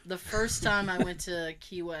beta. the first time I went to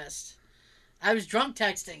Key West. I was drunk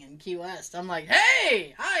texting in Key West. I'm like,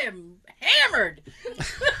 hey, I am hammered.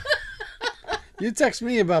 You text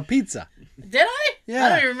me about pizza. Did I? Yeah. I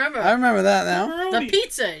don't even remember. I remember that now. The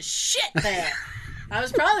pizza is shit there. I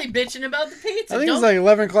was probably bitching about the pizza. I think it was Don't- like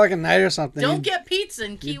 11 o'clock at night or something. Don't get pizza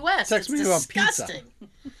in Key West. text It's me about pizza. disgusting.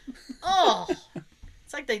 Oh,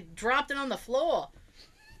 it's like they dropped it on the floor.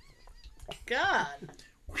 God.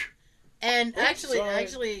 And actually,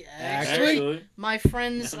 sorry. Actually? my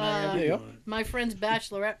friend's Now you're Yep. doing it. my friend's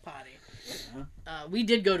bachelorette party. We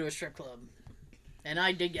did go to a strip club, and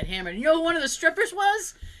I did get hammered. You know who one of the strippers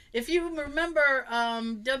was? If you remember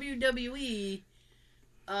WWE,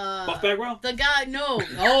 Buff Bagwell? The guy, no.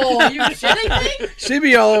 Oh, are you shitting me? She'd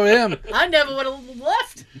be all over him. I never would have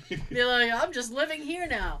left. Be like, I'm just living here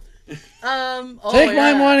now. Take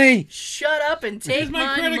my money. Shut up and take Here's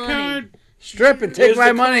my credit money. card. Strip and take Here's my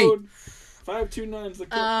the money. code. 529's the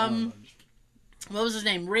code. What was his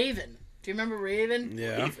name? Raven. Do you remember Raven?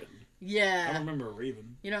 Yeah. Raven. Yeah. I don't remember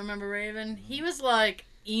Raven. You don't remember Raven? He was like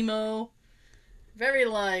emo. Very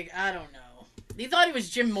like, I don't know. He thought he was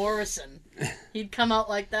Jim Morrison. He'd come out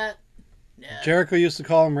like that. Yeah. Jericho used to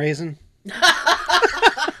call him Raisin.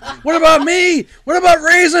 What about me? What about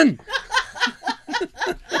Raisin?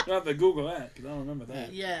 I'll have to Google that because I don't remember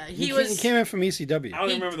that. Yeah, He he came in from ECW. I don't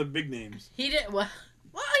remember the big names. He did well.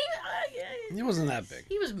 He wasn't that big.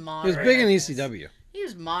 He was He moderate. was big in I guess. ECW. He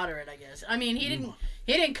was moderate, I guess. I mean, he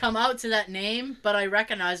didn't come out to that name, but I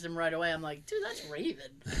recognized him right away. I'm like, dude, that's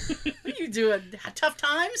Raven. What are you doing? Tough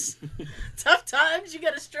times? Tough times? You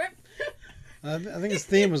got a strip? I think his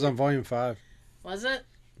theme was on Volume 5, Was it?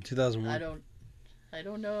 2001. I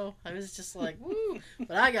don't know. I was just like, woo.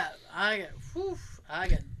 But I got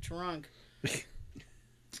drunk.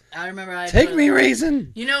 I remember I Take me,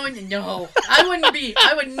 Raisin. You know, no, I wouldn't be.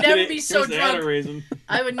 I would never be so Here's the drunk. Raisin.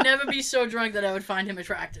 I would never be so drunk that I would find him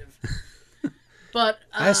attractive. But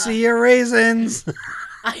I see your raisins.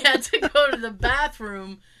 I had to go to the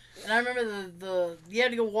bathroom, and I remember you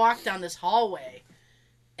had to go walk down this hallway,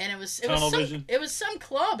 and it was some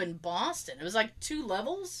club in Boston. It was like 2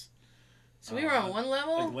 levels, so we were on one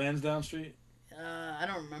level. Like Lansdowne Street. I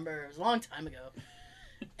don't remember. It was a long time ago,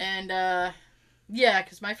 and yeah,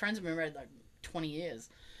 because my friends have been married like 20 years.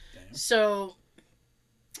 Damn. So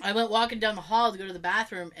I went walking down the hall to go to the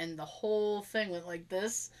bathroom, and the whole thing went like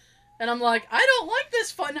this. And I'm like, I don't like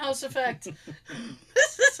this funhouse effect.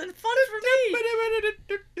 This isn't fun for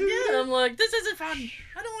me. Yeah, I'm like, this isn't fun.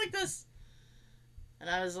 I don't like this. And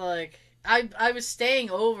I was like, I was staying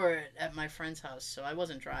over at my friend's house, so I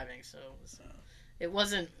wasn't driving. So it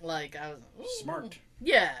wasn't like I was... Ooh. Smart.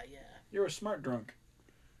 Yeah. You're a smart drunk.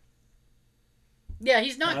 Yeah,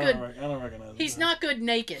 he's not good. I don't recognize him. He's not good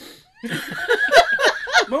naked.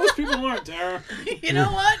 Most people aren't, Tara. You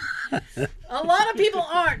know what? A lot of people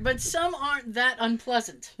aren't, but some aren't that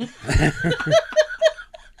unpleasant.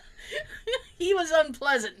 He was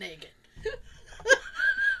unpleasant naked.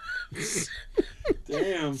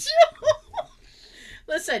 Damn.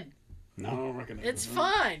 Listen, I don't recognize it's him.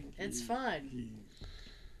 fine. It's fine.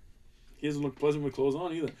 He doesn't look pleasant with clothes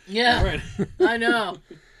on either. Yeah, All right.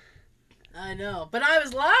 I know. But I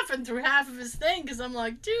was laughing through half of his thing because I'm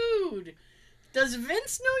like, dude, does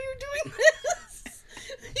Vince know you're doing this?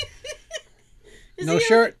 Is No he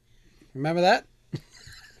shirt. Remember that?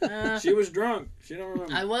 She was drunk. She don't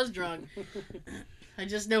remember. I was drunk. I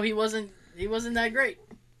just know he wasn't that great.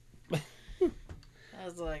 I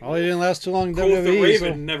was like, Oh, he didn't last too long in Quote the WWE.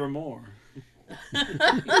 Raven, So. nevermore.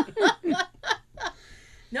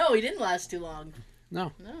 no, he didn't last too long.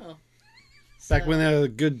 No. So, Back when they were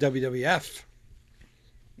good WWF.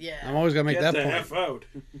 yeah, I'm always going to make Get that the point. F out.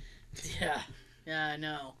 yeah, I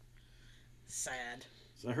know. Sad.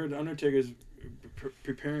 So I heard the Undertaker's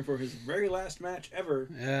preparing for his very last match ever.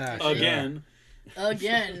 Yeah. Again.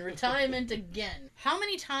 Again, retirement again. How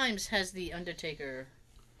many times has the Undertaker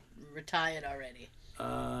retired already?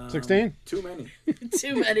 16? Too many.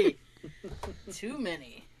 Too many. Too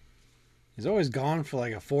many. He's always gone for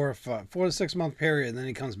like a 4 to 6 month period, and then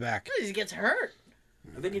he comes back. He gets hurt.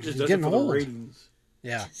 I think he just He's does it getting for old. the ratings.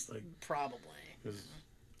 Yeah. Like, Probably. 'cause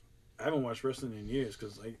I haven't watched wrestling in years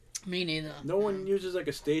because like Me neither. no one uses like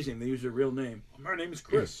a stage name. They use their real name. My name is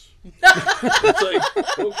Chris. It's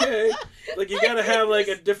like, okay. Like you gotta have like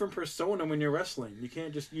a different persona when you're wrestling. You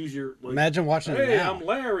can't just use your like, Imagine watching it hey, now. I'm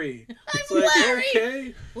Larry. It's I'm like, Larry.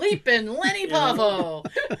 okay. Leaping Lenny Pavo.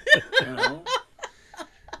 You know?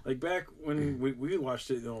 Like back when we watched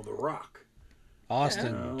it, The Rock. Austin,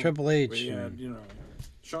 You know, Triple H. where you had,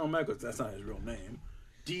 Shawn Michaels, that's not his real name.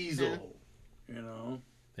 Diesel. You know?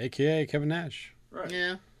 AKA Kevin Nash. Right.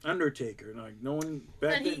 Yeah. Undertaker. Like no one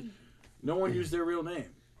back But then no one used their real name.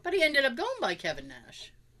 But he ended up going by Kevin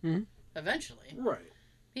Nash. Mhm. Eventually. Right.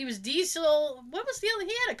 He was Diesel. What was the other?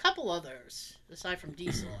 He had a couple others aside from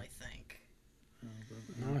Diesel, I think.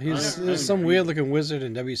 No, I he was don't some remember. weird looking wizard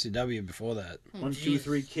in WCW before that. Oh, 1, 2, Jesus.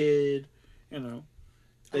 3 Kid. You know.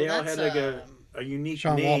 They all that's, had like a unique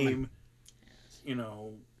Sean name. Waltman. You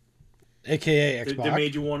know, AKA that X-Pac.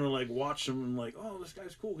 made you want to like watch him and like, oh, this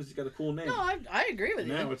guy's cool because he's got a cool name. No, I agree with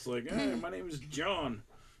Now you. it's like, hey, my name is John.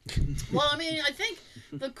 Well, I mean, I think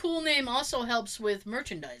the cool name also helps with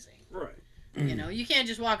merchandising. Right. You know, you can't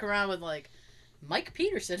just walk around with like Mike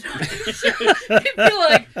Peterson. You'd be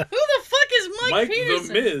like, who the fuck is Mike Peterson.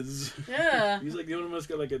 the Miz. Yeah. He's like the only one that's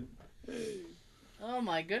got like a. Hey. Oh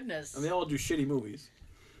my goodness. And they all do shitty movies.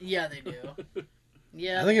 Yeah, they do.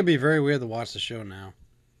 Yeah. I think it'd be very weird to watch the show now.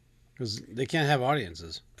 Because they can't have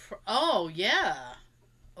audiences. Oh yeah.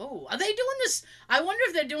 Oh, are they doing this? I wonder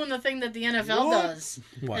if they're doing the thing that the NFL What? does,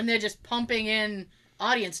 What? and they're just pumping in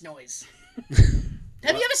audience noise.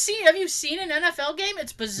 Have you seen an NFL game?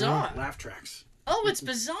 It's bizarre. Laugh tracks. Oh, it's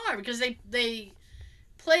bizarre because they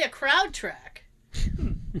play a crowd track,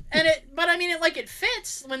 but I mean it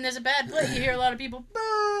fits when there's a bad play. You hear a lot of people.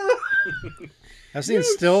 Boo! I've seen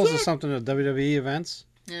stills or something at WWE events.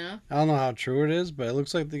 Yeah. I don't know how true it is, but it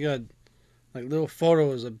looks like they got like little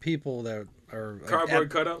photos of people that are like, Cardboard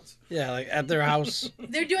cutouts. yeah, like at their house.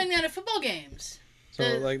 They're doing that at football games. So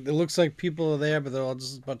like it looks like people are there, but they're all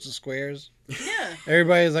just a bunch of squares. Yeah.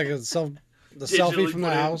 Everybody's like the selfie Digitally from the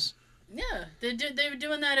put in. house. Yeah, they were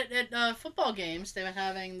doing that at football games. They were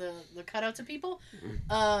having the cutouts of people.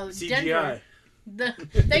 CGI. Denver,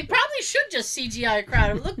 they probably should just CGI a crowd.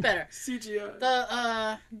 It would look better. CGI.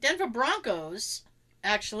 The Denver Broncos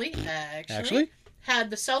actually had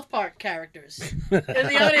the South Park characters in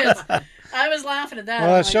the audience. I was laughing at that.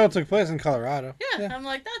 Well, I'm that show took place in Colorado. yeah, I'm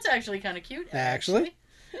like, that's actually kind of cute. Actually?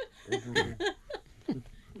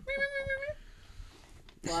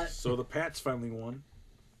 But So the Pats finally won.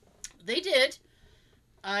 they did.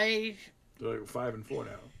 They're like 5-4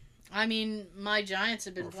 now. I mean, my Giants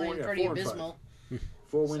have been Or playing 4 pretty and 5. abysmal.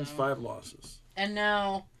 4 wins, So- 5 losses. And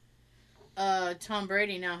now, Tom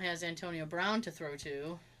Brady now has Antonio Brown to throw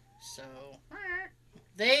to, so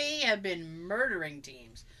they have been murdering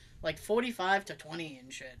teams, like 45-20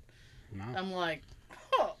 and shit. No. I'm like,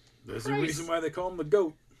 oh, There's a Christ. reason why they call him the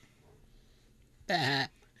GOAT.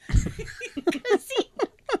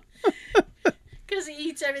 because he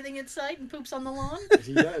eats everything in sight and poops on the lawn. Yes,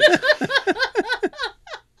 he does.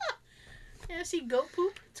 Yeah, see goat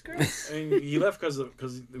poop. It's gross. And he left because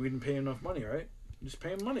we didn't pay him enough money, right? Just pay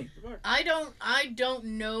him money. Come on. I don't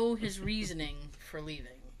know his reasoning for leaving.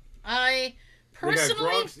 I They got personally,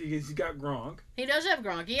 Gronk. He's got Gronk. he does have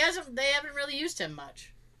Gronk. They haven't really used him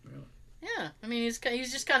much. Really? Yeah, I mean he's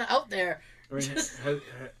just kind of out there. I mean,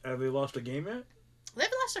 have they lost a game yet? They've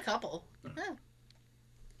lost a couple, yeah.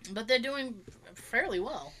 But they're doing fairly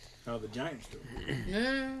well. How the Giants do?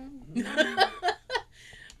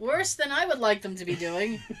 Worse than I would like them to be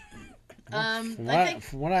doing. From I think.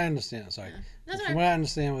 from what I understand, sorry. That's From what I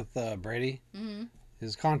understand with Brady, Mm-hmm.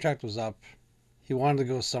 his contract was up. He wanted to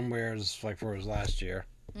go somewhere just like for his last year.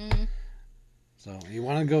 Mm-hmm. So he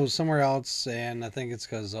wanted to go somewhere else, and I think it's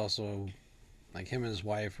because also, like him and his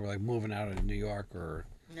wife were like moving out of New York, or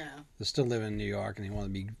No. they're still living in New York, and he wanted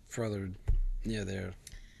to be further near there.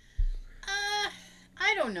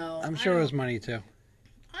 I don't know. I'm I sure it don't- was money too.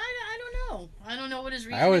 I don't know. I don't know what his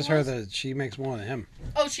reason. I always heard that she makes more than him.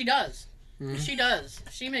 Oh, she does. Mhm. She does.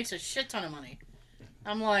 She makes a shit ton of money.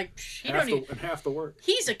 I'm like, he Half don't even. and half the work.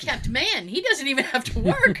 He's a kept man. He doesn't even have to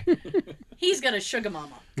work. He's got a sugar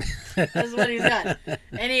mama. That's what he's got.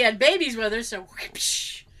 And he had babies with her, so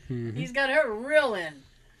whoosh, Mhm. he's got her real in.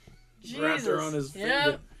 Jesus. Wrapped her on his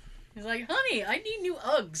finger. He's like, honey, I need new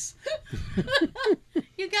Uggs.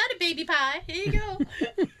 You got a baby pie. Here you go.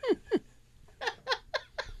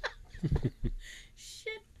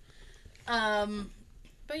 Shit.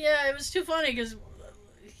 But yeah, it was too funny because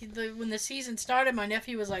when the season started, my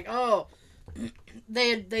nephew was like, "Oh,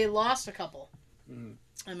 they lost a couple," and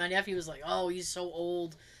my nephew was like, "Oh, he's so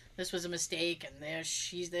old. This was a mistake, and they're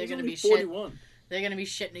He's gonna only be shit. 41. They're gonna be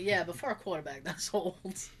shitting. Yeah, before a quarterback, that's old.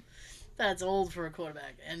 That's old for a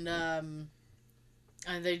quarterback." And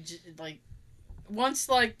they like once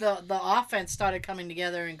like the offense started coming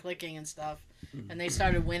together and clicking and stuff, and they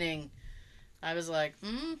started winning. I was like,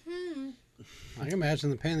 I can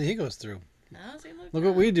imagine the pain that he goes through. How's he look Look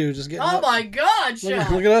what we do, just getting Oh up. my God, Look,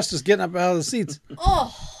 Sean! look at us just getting up out of the seats.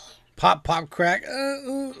 Oh, Pop, pop, crack.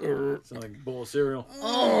 It's like a bowl of cereal.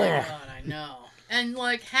 oh my God, I know. And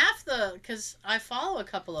like because I follow a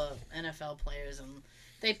couple of NFL players and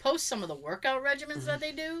they post some of the workout regimens that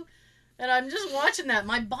they do, and I'm just watching that.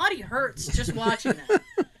 My body hurts just watching that.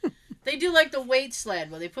 They do like the weight sled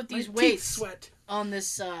where they put these My teeth weights sweat. on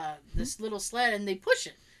this little sled and they push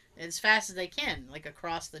it as fast as they can, like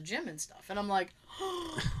across the gym and stuff. And I'm like,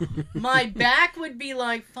 my back would be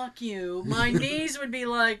like, fuck you. My knees would be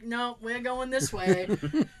like, no, we're going this way.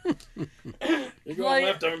 You're going Like-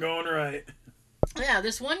 left, I'm going right. Yeah,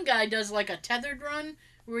 this one guy does like a tethered run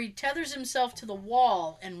where he tethers himself to the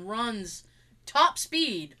wall and runs top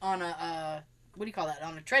speed on a, what do you call that,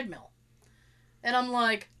 on a treadmill. And I'm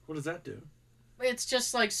like, What does that do? it's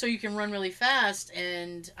just like so you can run really fast,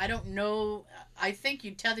 and I don't know. I think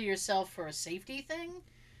you tether yourself for a safety thing.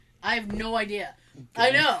 I have no idea. Okay.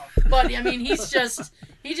 I know, but I mean, he's just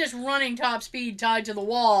running top speed tied to the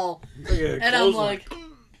wall, and I'm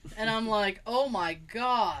like, oh my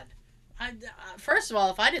god. First of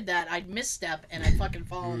all, if I did that, I'd misstep and I'd fucking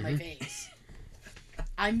fall on my face.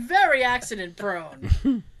 I'm very accident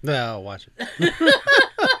prone. No, watch it.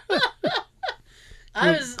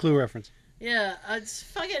 Clue reference. Yeah, it's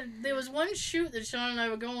fucking. There was one shoot that Sean and I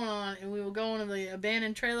were going on, and we were going to the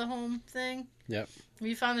abandoned trailer home thing. Yep.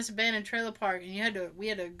 We found this abandoned trailer park, and we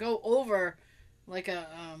had to go over, like a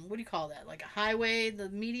what do you call that? Like a highway, the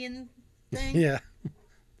median thing. Yeah.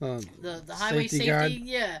 The highway safety guard.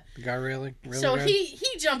 Yeah. The guard railing. So guard.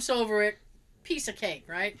 he jumps over it, piece of cake,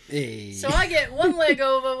 right? Hey. So I get one leg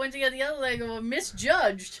over, went to get the other leg over,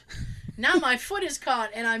 misjudged. Now my foot is caught,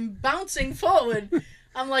 and I'm bouncing forward.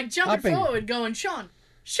 I'm like jumping forward, going, Sean.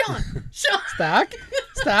 Stock.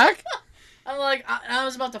 I'm like, I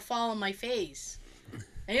was about to fall on my face.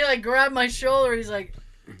 And he like grabbed my shoulder. He's like,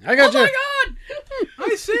 I got you. Oh my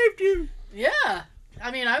god! I saved you. Yeah.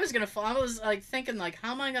 I mean, I was gonna fall. I was like thinking, like,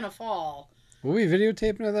 how am I gonna fall? Were we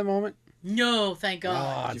videotaping at that moment? No, thank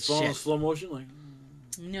God. Oh, Did you fall in shit. slow motion? Like,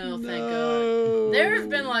 No, thank God. There have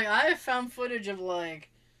been like I have found footage of like,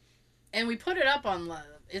 and we put it up on.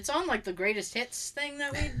 It's on like the greatest hits thing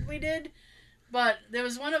that we did. But there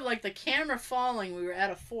was one of like the camera falling. We were at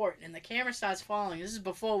a fort and the camera starts falling. This is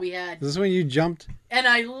before we had. Is this when you jumped? And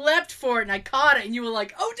I leapt for it and I caught it and you were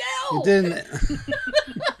like, Odell! You didn't.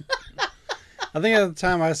 I think at the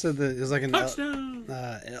time I said that it was like an touchdown.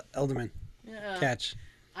 Elderman Yeah. catch.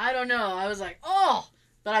 I don't know. I was like, oh!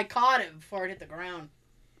 But I caught it before it hit the ground.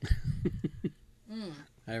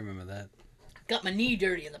 I remember that. Got my knee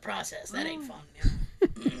dirty in the process. That ain't fun.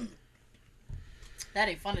 That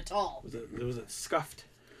ain't fun at all. Was it scuffed?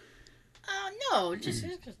 No, just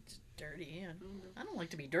dirty. I don't like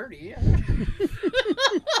to be dirty.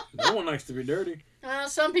 No one likes to be dirty.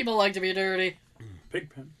 Some people like to be dirty.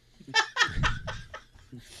 Pigpen. You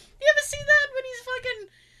ever see that when he's fucking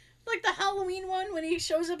like the Halloween one when he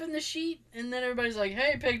shows up in the sheet and then everybody's like,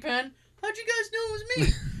 "Hey, Pigpen, how'd you guys know it was me?"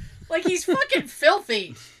 Like he's fucking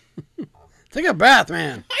filthy. Take a bath,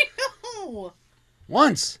 man. I know.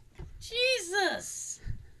 Once. Jesus.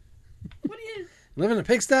 What do you? Live in a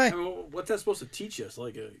pigsty? I mean, what's that supposed to teach us?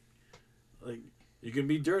 Like you can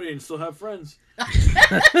be dirty and still have friends.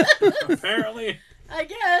 Apparently. I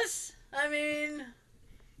guess. I mean,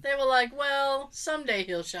 they were like, "Well, someday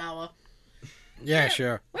he'll shower." Yeah,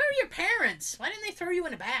 sure. Where are your parents? Why didn't they throw you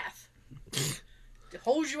in a bath? To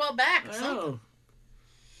hose you out back or I something. know.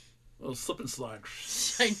 Little slip and slide.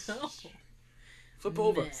 I know. Flip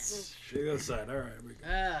over. Mess. Shake the other side. All right, we go.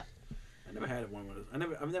 I never had one with it.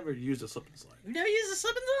 I've never used a slip and slide. You never used a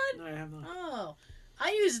slip and slide? No, I have not. Oh. I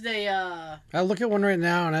used a, I look at one right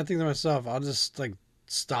now and I think to myself, I'll just like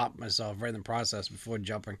stop myself right in the process before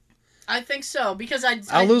jumping. I think so, because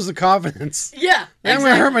I'll lose the confidence. Yeah, I'm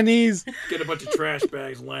going to hurt my knees. Get a bunch of trash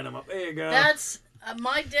bags, line them up. There you go. That's,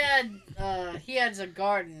 my dad, he has a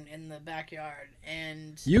garden in the backyard,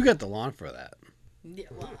 and... You got the lawn for that. Yeah,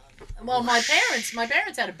 well, my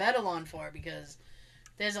parents had a better lawn for it, because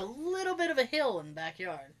there's a little bit of a hill in the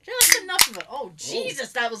backyard. Just enough of it. Oh,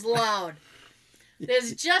 Jesus, that was loud.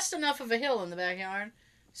 There's just enough of a hill in the backyard.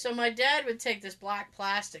 So my dad would take this big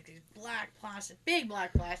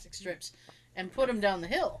black plastic strips, and put them down the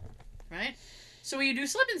hill, right? So you do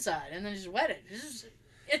slip and slide, and then just wet it.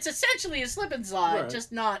 It's essentially a slip and slide, Right.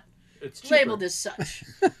 just not It's cheaper. labeled as such.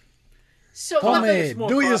 So, Homemade. It's more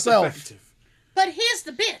Do it yourself. cost-effective. but here's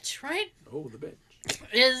the bitch, right? Oh, the bitch.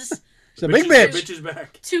 Is It's a big The bitch. bitch is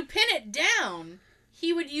back. to pin it down,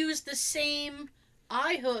 he would use the same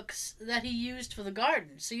eye hooks that he used for the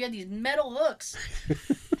garden. So you had these metal hooks,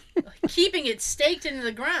 keeping it staked into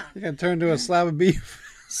the ground. You got to turn into a slab of beef.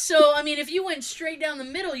 So, I mean, if you went straight down the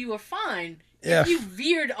middle, you were fine. Yeah. If you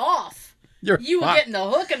veered off, You you were getting the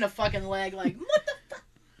hook in the fucking leg, like, what the fuck?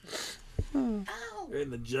 Ow. Right in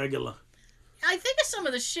the jugular. I think of some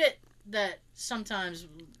of the shit that sometimes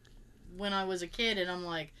when I was a kid, and I'm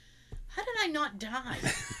like, how did I not die?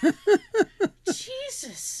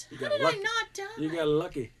 Jesus. You How got did lucky. I not die? You got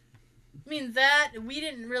lucky. I mean, we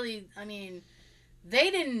didn't really,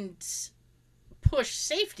 they didn't push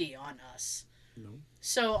safety on us. No.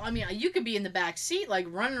 So, I mean, you could be in the back seat, like,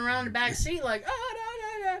 running around the back seat, like, oh,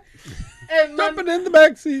 no. And Jumping in the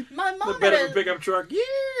backseat. my The mom bed had of a pickup truck. Yeah.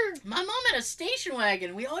 my mom had a station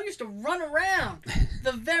wagon. We all used to run around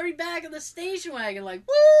the very back of the station wagon, like,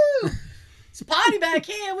 woo! It's a party back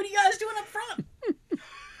here. What are you guys doing up front?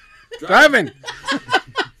 Driving.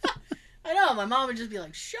 I know. I'm my mom would just be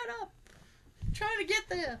like, "Shut up, I'm trying to get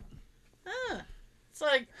there." It's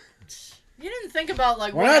like you didn't think about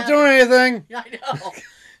like We're what not happened. doing anything. I know.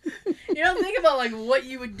 You don't think about like what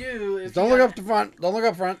you would do if Don't you look got, up the front. Don't look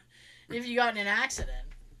up front. if you got in an accident.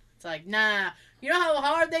 It's like, nah. You know how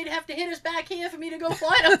hard they'd have to hit us back here for me to go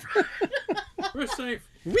flying up? We're safe.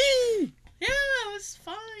 Whee! Yeah, it was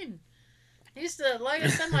fine. I used to, like I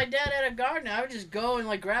said, my dad had a garden. I would just go and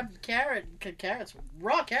like grab carrots.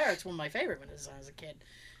 Raw carrots were my favorite when I was a kid.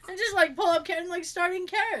 And just like pull up carrots and like start eating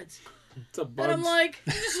carrots. It's a bug. And I'm like,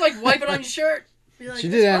 you just like wipe it on your shirt. Be like, She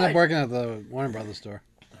 "It's did end fine." up working at the Warner Brothers store.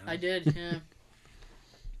 I did, yeah.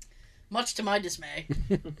 Much to my dismay.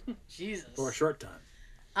 Jesus. For a short time.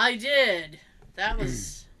 I did. That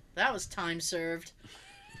was time served.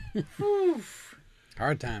 Whew.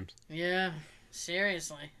 Hard times. Yeah,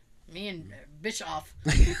 seriously. Me and Bischoff.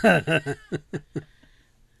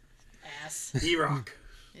 Ass. E-Rock.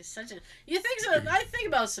 He's such a. You think so? I think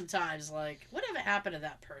about sometimes, like, whatever happened to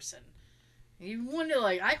that person? You wonder,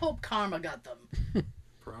 like, I hope karma got them.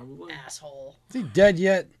 Probably. Asshole. Is he dead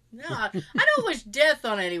yet? No, I don't wish death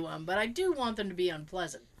on anyone, but I do want them to be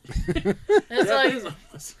unpleasant. That It's like,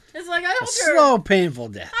 is- it's like I A hope your slow, painful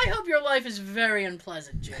death. I hope your life is very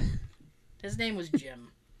unpleasant, Jim. His name was Jim.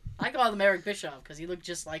 I call him Eric Bischoff because he looked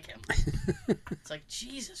just like him. It's like,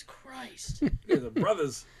 Jesus Christ. Yeah, the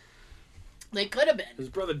brothers. They could have been. His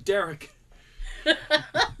brother Derek.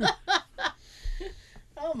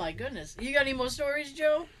 Oh my goodness. You got any more stories,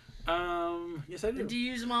 Joe? Yes I Or do. do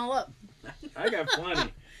you use them all up? I got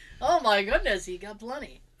plenty. Oh my goodness, he got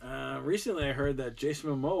plenty. Recently I heard that Jason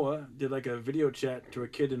Momoa did like a video chat to a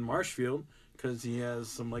kid in Marshfield because he has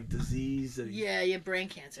some like disease that he, Yeah, you have brain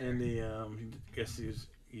cancer. and the I guess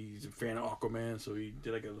he's a fan of Aquaman, so he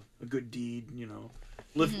did like a good deed, you know,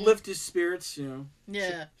 lift his spirits, you know.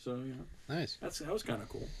 Yeah. So you know Nice. that was kind of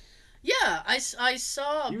cool. Yeah, I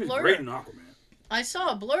saw a He was blurb. great in Aquaman. I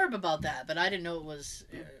saw a blurb about that, but I didn't know it was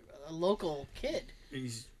a local kid.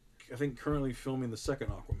 He's I think currently filming the second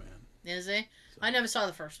Aquaman. Is he? I never saw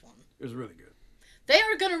the first one. It was really good. They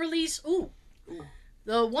are going to release, Ooh.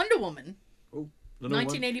 the Wonder Woman. The new one?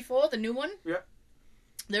 1984, the new one. Yep.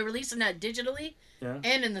 They're releasing that digitally Yeah.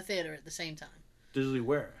 and in the theater at the same time. Digitally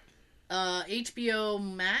where? HBO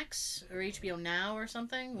Max or HBO Now or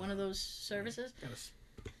something, one of those services. Gotta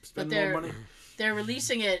spend But more they're money. they're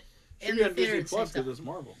releasing it Should in be the on theater Disney at the same Plus time. because it's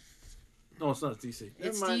Marvel. No, it's not. It's DC.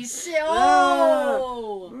 It's Never mind. DC.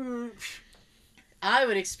 Oh, Mm. I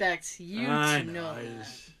would expect you I to know I that.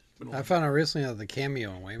 just- been I found out recently that the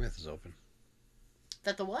Cameo in Weymouth is open.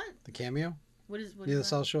 That the what? The Cameo What is what? near the Is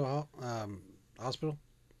that? South Shore Hospital.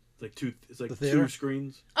 It's like two. It's like The theater? 2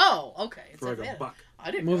 screens Oh, okay. It's for a like a theater. buck.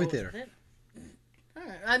 I didn't Movie know it was a theater. All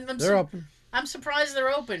right. I'm They're open. I'm surprised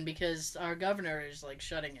they're open because our governor is like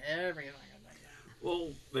shutting everything down.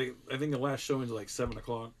 Well, I think the last showing's like 7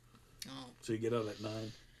 o'clock, Oh, so you get out at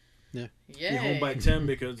 9. yay! You're home by 10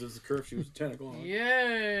 because it's a curfew. It's 10 o'clock.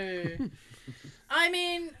 Yay! I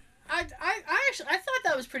mean, I actually I thought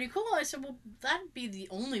that was pretty cool. I said, well, that'd be the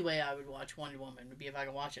only way I would watch Wonder Woman would be if I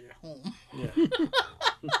could watch it at home. Yeah.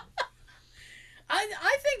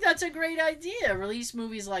 I think that's a great idea. Release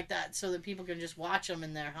movies like that so that people can just watch them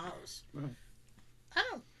in their house. Right. I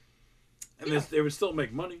don't. And they would still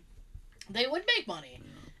make money. They would make money.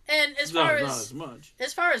 And as not, far not as as much.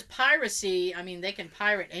 as far as piracy, I mean, they can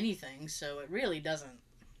pirate anything, so it really doesn't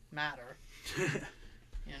matter.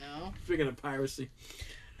 You know. Speaking of piracy.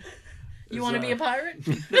 You want to be a pirate?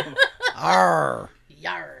 No, Arr!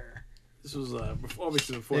 Yar. this was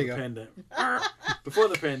obviously before There the you go. pandemic. Before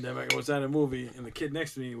the pandemic, I was at a movie, and the kid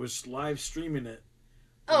next to me was live streaming it.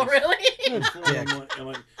 Oh, really? And I'm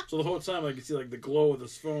like, so the whole time I could see like the glow of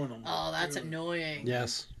this phone. I'm like, Oh, that's "Dude, annoying.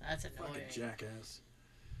 Yes. That's fucking annoying. jackass.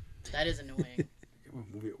 That is annoying. What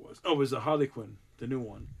movie it was? Oh, it was a Harley Quinn, the new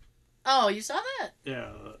one. Oh, you saw that?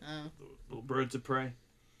 Yeah, Oh, the little Birds of Prey.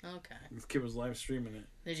 okay. This kid was live streaming it.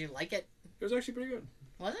 Did you like it? It was actually pretty good.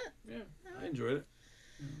 Was it? Yeah, I enjoyed it.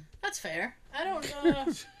 That's fair. I don't.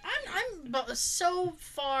 I'm so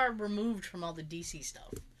far removed from all the DC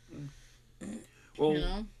stuff. Well, You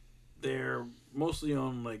know. they're mostly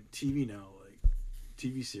on like TV now, like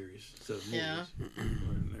TV series instead of movies. Yeah.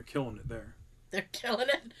 And they're killing it there. They're killing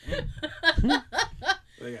it.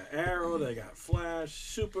 They got Arrow, they got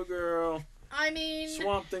Flash, Supergirl, I mean,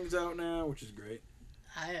 Swamp Thing's out now, which is great.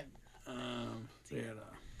 I They had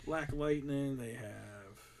Black Lightning. They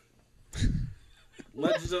have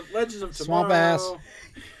Legends of Tomorrow. Swamp Ass.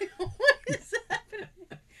 what is happening?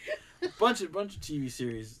 Bunch of TV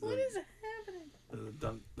series. What is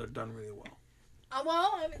happening? They're done really well.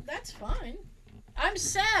 Well, I mean, that's fine. I'm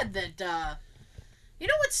sad that You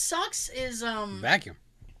know what sucks is Vacuum.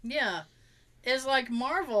 yeah, is like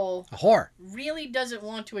Marvel A whore. really doesn't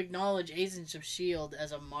want to acknowledge Agents of S.H.I.E.L.D.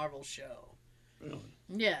 as a Marvel show. Really?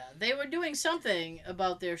 Yeah, they were doing something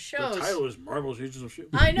about their The shows. title is Marvel's Agents of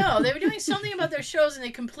S.H.I.E.L.D. I know. They were doing something about their shows and they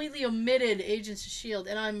completely omitted Agents of S.H.I.E.L.D.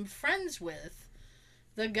 And I'm friends with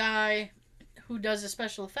the guy who does the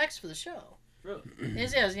special effects for the show. Really?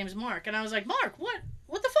 His name is Mark. And I was like, Mark, what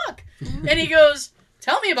the fuck? And he goes,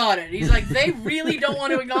 tell me about it. He's like, they really don't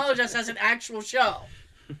want to acknowledge us as an actual show.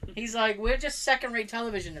 He's like, we're just second-rate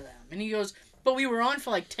television to them. And he goes, but we were on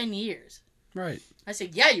for like 10 years. Right. I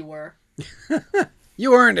said, yeah, you were.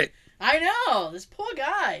 You earned it. I know. This poor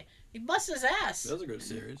guy. He busted his ass. That was a good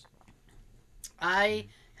series. I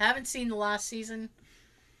haven't seen the last season,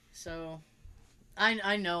 so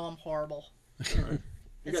I know I'm horrible. All right.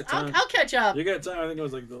 You got time. I'll catch up. You got time. I think it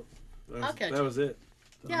was like I'll catch that was it.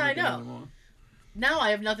 Yeah, Don't I make it know. anymore. Now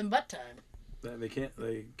I have nothing but time. They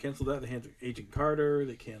canceled that. They canceled Agent Carter.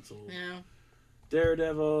 They canceled Yeah.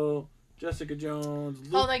 Daredevil, Jessica Jones.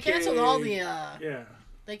 Luke Oh, they canceled Cage. all the. Yeah,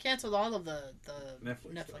 They canceled all of the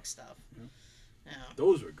Netflix stuff. Yeah.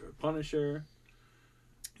 those were good. Punisher,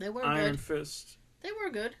 They were Iron good. Fist. They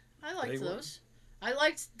were good. I liked They were. those. I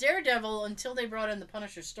liked Daredevil until they brought in the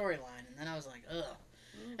Punisher storyline, and then I was like, ugh.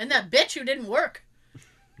 And that bitch who didn't work.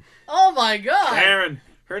 Oh my god. Karen.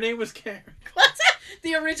 Her name was Karen. What's that?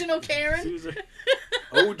 The original She Karen? was a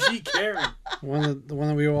OG Karen. The one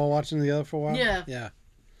that we were all watching together for a while. Yeah. Yeah.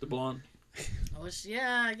 The blonde.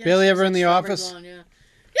 Yeah. Barely she's ever in like the strawberry office? blonde, yeah.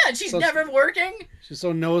 Yeah, and she's So- never working. She's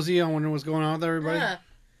so nosy on wondering what's going on with everybody. Yeah.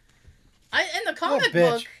 In the comic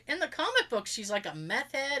bitch. book, she's like a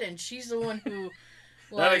meth head, and she's the one who,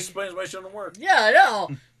 That like, explains why she doesn't work. yeah, I know.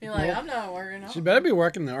 You're like, Well, I'm not working. She better be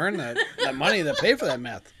working to earn that money to pay for that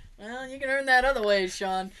meth. Well, you can earn that other ways,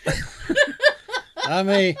 Sean. I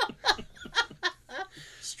mean,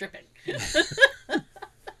 Stripping.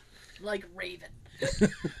 Like Raven.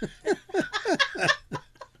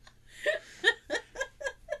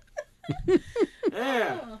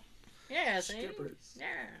 Yeah. Oh, yeah, see? Strippers. Yeah.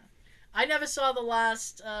 I never saw the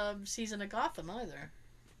last season of Gotham either.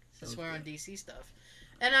 Since we're on DC stuff.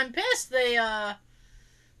 And I'm pissed they,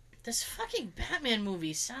 this fucking Batman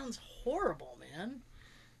movie sounds horrible, man.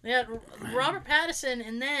 They had Robert Pattinson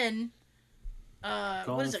and then,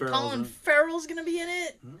 what is it? Farrell's Colin in it. Farrell's gonna be in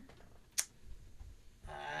it? Hmm.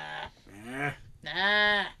 Nah.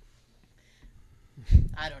 Eh.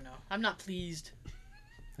 I don't know. I'm not pleased.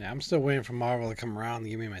 yeah, I'm still waiting for Marvel to come around and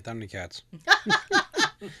give me my Thundercats.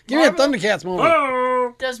 Give me a Marvel? Thundercats movie.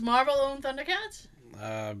 Oh! Does Marvel own Thundercats?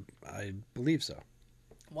 I believe so.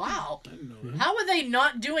 Wow. I didn't know that. How are they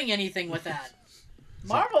not doing anything with that?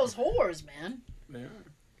 Marvel's whores, man. They are.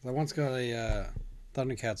 I once got a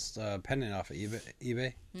Thundercats pendant off of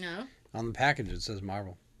eBay. No. On the package it says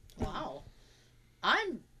Marvel. Wow.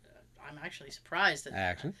 I'm actually surprised at that.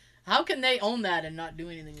 Actually, How can they own that and not do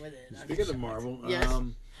anything with it? I'm Speaking just- of Marvel, Yes.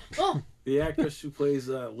 Oh, the actress who plays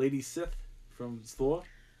Lady Sith from Thor.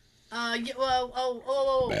 yeah, well,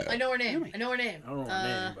 I know her name. I know her name. I don't know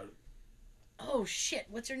her name, but Oh shit,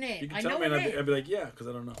 what's her name? you can I tell know me, her and name. I'd be like, yeah, because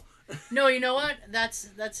I don't know. No, you know what? That's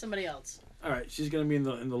somebody else. All right, she's gonna be in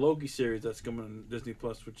the Loki series that's coming on Disney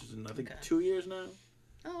Plus, which is in I think Okay. 2 years now.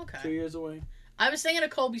 Oh, 2 okay. years away. I was thinking of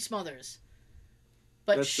Colby Smothers,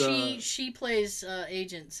 but That's, she plays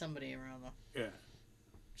agent somebody around though. Yeah.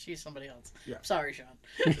 She's somebody else. Yeah. Sorry, Sean.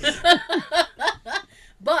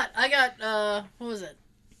 But I got what was it?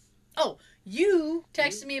 Oh, you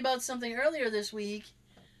texted me about something earlier this week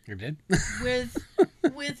you did. with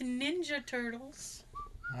Ninja Turtles.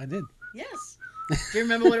 I did. Yes. Do you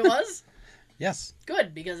remember what it was? Yes.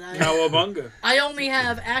 Good, because Cowabunga. I only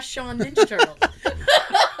have Ash Shawn Ninja Turtles.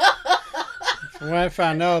 When I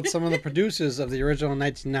found out some of the producers of the original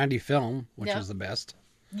 1990 film, which Yeah. was the best,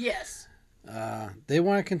 Yes. they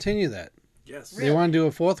want to continue that. Yes. Really? They want to do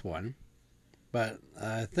a fourth one, but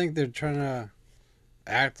I think they're trying to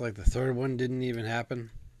act like the third one didn't even happen.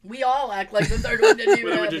 We all act like the third one didn't even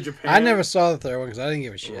Went to happen. Japan. I never saw the third one because I didn't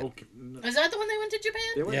give a shit. Okay. No. Is that the one they went to Japan?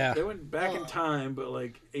 They went, Yeah. they went back in Oh. time, but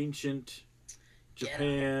like ancient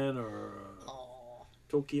Japan or Oh.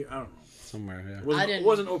 Tokyo. I don't know. Somewhere, yeah. It wasn't, didn't- it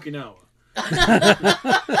wasn't Okinawa.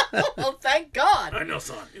 Oh, thank God. I know,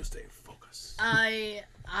 son. You stay focused. I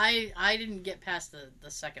didn't get past the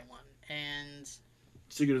second one, and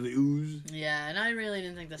Secret of the Ooze. yeah, and I really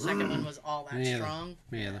didn't think the second one was all that Me neither. strong.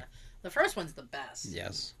 Me neither. Yeah. The first one's the best.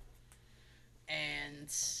 Yes. And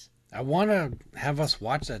I want to have us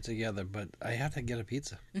watch that together, but I have to get a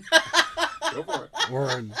pizza. Go for it.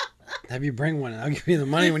 Or have you bring one and I'll give you the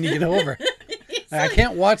money when you get over. He's I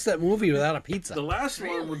can't watch that movie without a pizza. The last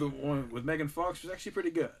Really? one with Megan Fox was actually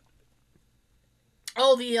pretty good.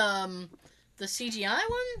 Oh, the CGI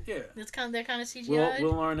one. Yeah. That's kind of that kind of CGI.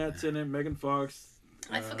 Will Arnett's in it. Megan Fox.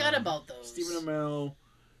 I forgot about those. Stephen Amell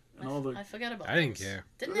and all the. I forgot about. I didn't those. care.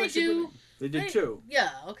 Didn't They're they actually do? They did two. Yeah.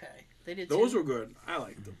 Okay. They did. Those two. were good. I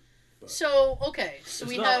liked them. So okay, so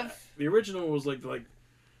It's we not- have. the original was like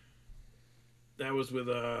that was with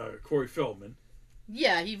Corey Feldman.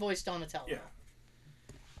 Yeah, he voiced Donatello. Yeah.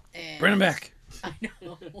 And Bring him back. I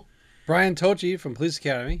know. Brian Tochi from Police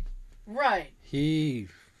Academy. Right. He.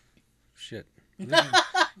 Shit.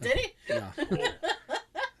 Did he? No.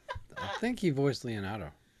 I think he voiced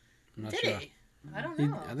Leonardo. I'm not Did sure. he? I don't He-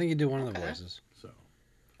 know. I think he did one of the Okay. voices. So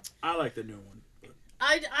I like the new one. But,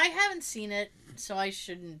 I haven't seen it, so I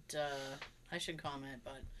shouldn't comment.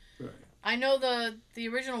 But right. I know the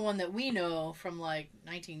original one that we know from like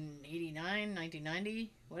 1989,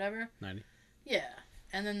 1990, whatever. 90. Yeah,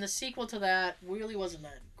 and then the sequel to that really wasn't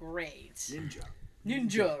that great. Ninja.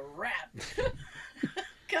 Ninja rap.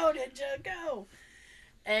 Go Ninja, go.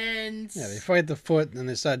 And Yeah, they fight the foot and then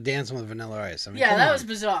they start dancing with Vanilla Ice. I mean, yeah, come that on. was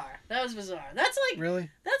bizarre. That was bizarre. That's like Really?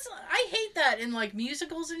 I hate that in like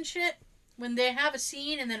musicals and shit when they have a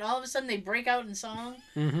scene and then all of a sudden they break out in song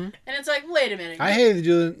Mm-hmm. and it's like, wait a minute. I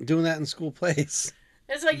hated doing that in school plays.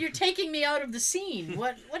 It's like you're taking me out of the scene.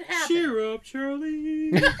 What happened? Cheer up,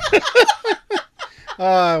 Charlie. Oh,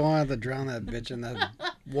 I wanted to drown that bitch in that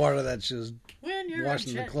water that she was. When you're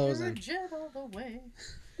washing a the jet, clothes you're a in. jet all the way.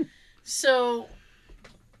 So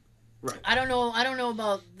Right. I don't know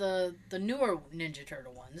about the newer Ninja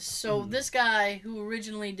Turtle ones. So this guy who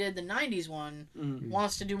originally did the 90s one Mhm.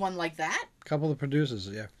 wants to do one like that? A couple of producers,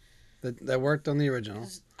 yeah, that worked on the original.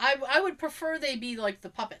 'Cause I would prefer they be like the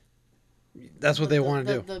puppet. That's what they want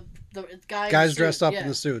to do. The guy in Guys the suit, dressed up yeah. in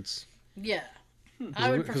the suits. Yeah. I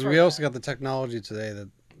would Because prefer we also that. got the technology today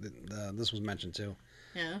that this was mentioned too.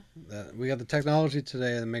 Yeah. That we got the technology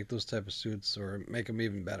today to make those type of suits or make them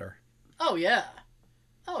even better. Oh yeah.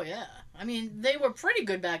 Oh yeah. I mean, they were pretty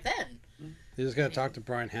good back then. You just got to talk to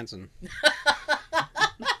Brian Henson.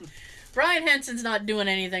 Brian Henson's not doing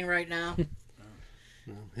anything right now.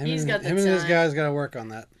 No, He's got the him and his time. guys got to work on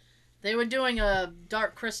that. They were doing a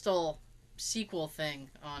Dark Crystal sequel thing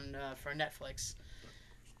on for Netflix.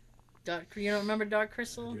 You don't remember Dark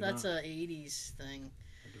Crystal? I do That's not. a 80s thing.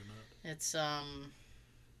 I do not.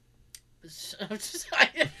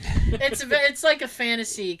 It's like a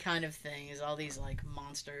fantasy kind of thing. Is all these like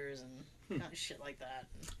monsters and shit like that.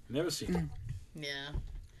 Never seen it. Yeah,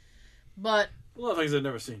 but A lot of things I've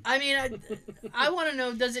never seen. I mean, I want to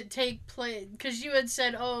know, does it take place? Because you had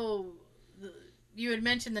said, you had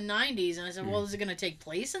mentioned the 90s, and I said, well, is it going to take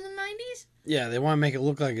place in the 90s? Yeah, they want to make it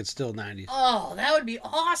look like it's still 90s. Oh, that would be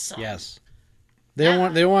awesome. Yes. They don't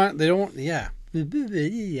want. Yeah.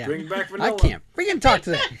 Yeah. Bring back Vanilla. I can't freaking talk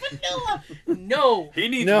to that. Vanilla. No, He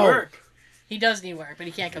needs No. work. he does need work, but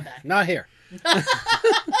he can't come back. Not here.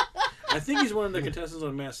 I think he's one of the contestants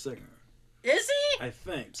on Masked Singer. Is he? I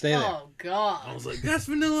think. Stay there. Oh God. I was like, that's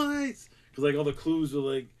Vanilla Ice. Because like all the clues were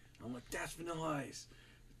like, I'm like, that's Vanilla Ice.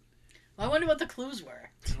 I wonder what the clues were.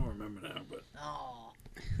 I don't remember now, but Oh.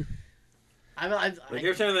 like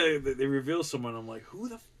every time they reveal someone, I'm like, who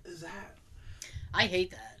the is that? I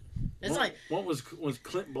hate that. It's like, one was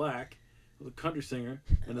Clint Black, the country singer,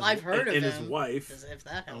 and his, I've heard of and him. his wife. as if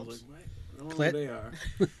that I was helps. like, what? I don't know Clint?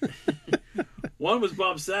 who they are. One was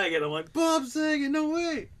Bob Saget. I'm like, Bob Saget, no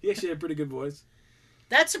way. He actually had a pretty good voice.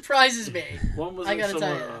 That surprises me. One was I gotta some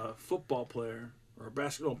tell you. football player or a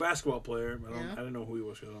basketball player. Yeah. I didn't know who he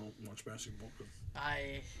was because I don't watch basketball. 'Cause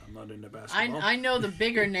I I'm not into basketball. I know the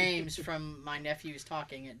bigger names from my nephews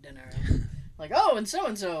talking at dinner. Like, oh, and so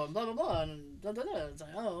and blah blah blah, and blah blah blah. It's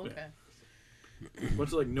like, oh, okay.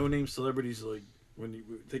 What's like no-name celebrities like when you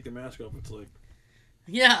take the mask off? It's like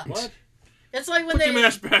Yeah. what? It's like when Put the they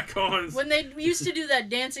mask back on. when they used to do that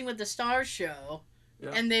Dancing with the Stars show,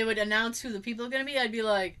 Yeah. and they would announce who the people are going to be. I'd be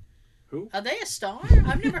like, Who? Are they a star?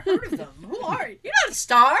 I've never heard of them. Who are you? You're not a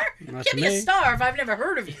star. You Not can't to be a me. star if I've never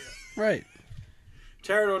heard of you. Right.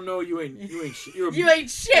 Tara don't know you ain't shit. You're You ain't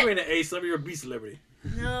shit. You ain't an A celebrity. You're a B celebrity.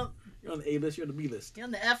 No, You're on the A list. You're on the B list. you're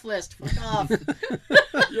on the F list. Fuck off.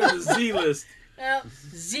 You're on the Z list. Well,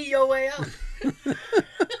 Z your way up.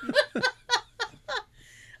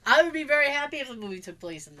 I would be very happy if the movie took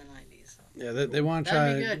place in the 90s. Yeah, they want to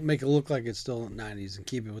That'd try be to good. make it look like it's still in the 90s and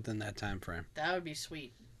keep it within that time frame. That would be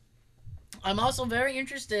sweet. I'm also very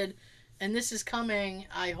interested, and this is coming,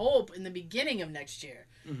 I hope, in the beginning of next year,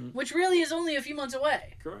 Mhm. which really is only a few months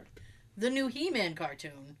away. Correct. The new He-Man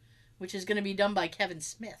cartoon, which is going to be done by Kevin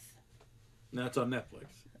Smith. And that's on Netflix.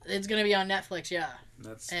 It's gonna be on Netflix, yeah.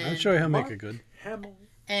 That's And- I'm sure he'll make Mark it good. Hamill.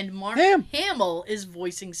 And Mark Ham. Hamill is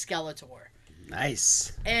voicing Skeletor.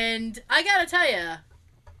 Nice. And I gotta tell you,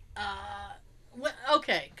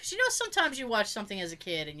 okay, because sometimes you watch something as a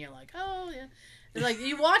kid and you're like, oh yeah, and, like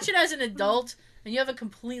you watch it as an adult and you have a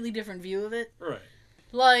completely different view of it. Right.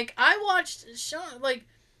 Like I watched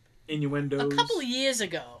Innuendos. a couple of years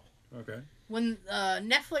ago Okay. when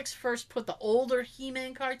Netflix first put the older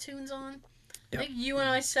He-Man cartoons on. Yep. I think you and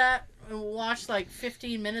I sat and watched like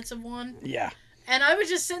 15 minutes of one, Yeah. and I was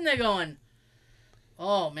just sitting there going,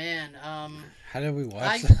 "Oh man." How did we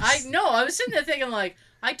watch I know. I was sitting there thinking like,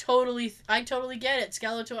 I totally get it.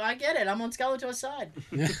 Skeletor, I get it. I'm on Skeletor's side.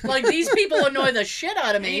 this? Like these people annoy the shit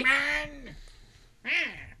out of me.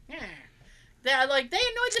 They annoyed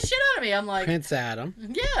the shit out of me. I'm like, Prince Adam.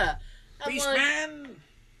 yeah. I'm like, Beastman.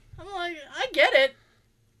 I get it.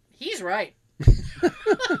 He's right.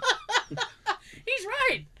 He's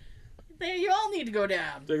right. You all need to go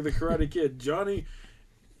down. Like the Karate Kid. Johnny,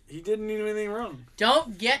 he didn't do anything wrong.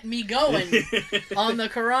 Don't get me going on the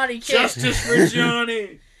Karate Kid. Justice for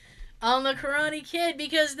Johnny. On the Karate Kid,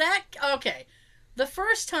 because okay, the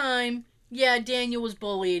first time, yeah, Daniel was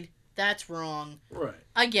bullied. That's wrong. Right.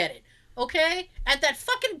 I get it. Okay? At that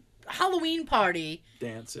fucking Halloween party,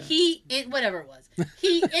 Dancing. whatever it was,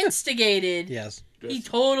 he instigated. Yes. He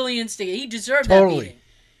totally instigated. He deserved Totally. that beating.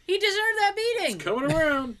 He deserved that beating. Coming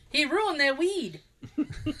around. He ruined their weed.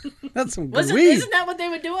 That's some good Wasn't weed. Isn't that what they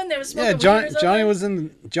were doing? They were smoking Yeah, weed Johnny or something? Johnny was in the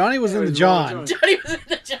Yeah, John. he was rolling John Johnny was in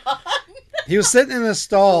the John. He was sitting in the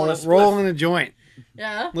stall Rolling a spliff. rolling a joint,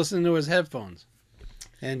 Yeah. listening to his headphones.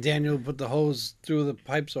 And Daniel put the hose through the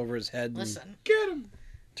pipes over his head and Listen, Get him.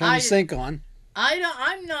 turned I- the sink on.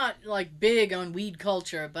 I'm not like big on weed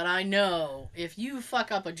culture, but I know if you fuck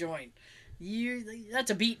up a joint, that's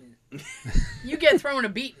a beating. You get thrown a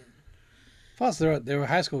beating. Plus, they were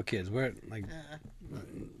high school kids. Where like Uh,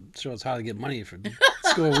 shows how to get money for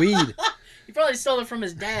school weed. he probably stole it from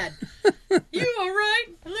his dad. You all right?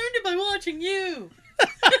 I learned it by watching you.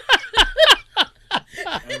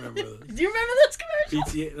 I remember this. Do you remember this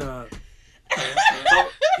commercial?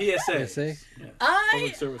 PSA. PSA?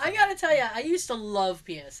 Public service. I gotta tell you, I used to love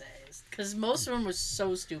PSAs because most of them were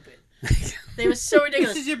so stupid. They were so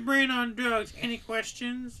ridiculous. your brain on drugs. Any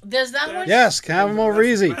questions? There's that one. Yes, can I have them over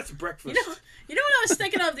easy. That's breakfast. You know what I was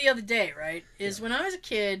thinking of the other day, right? Is when I was a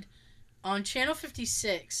kid on Channel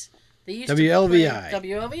 56, they used WLVI. to play,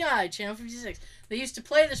 WLVI, Channel 56. They used to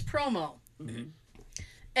play this promo. Mhm.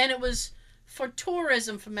 And it was for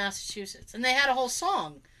tourism for Massachusetts. And they had a whole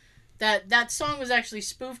song. That song was actually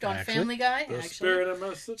spoofed on Actually? Family Guy. The Actually. spirit of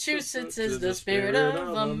Massachusetts is the spirit of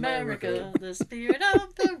America, the spirit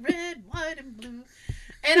of the red, white, and blue.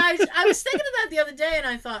 And I was thinking of that the other day, and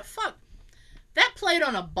I thought, fuck, that played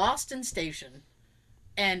on a Boston station,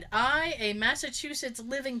 and I, a Massachusetts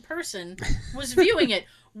living person, was viewing it.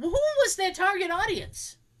 Who was their target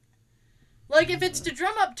audience? Like, if it's to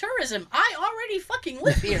drum up tourism, I already fucking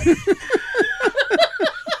live here.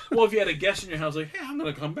 Well, if you had a guest in your house, like, hey, I'm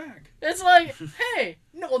gonna come back. It's like, hey,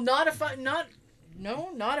 no, not if I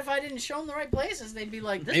didn't show them the right places. They'd be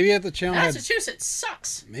like, this Maybe at the channel had, Massachusetts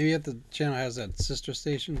sucks. maybe at the channel has that sister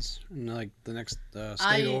stations in like the next state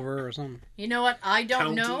I- over or something. You know what? I don't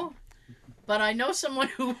County. know, but I know someone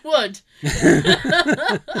who would.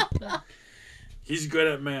 He's good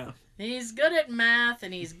at math. He's good at math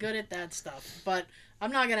and he's good at that stuff. But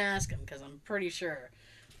I'm not gonna ask him because I'm pretty sure.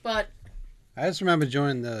 But I just remember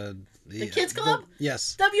joining the kids club?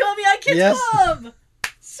 Yes. WLVI Kids Yes. Club,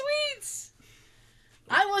 sweets.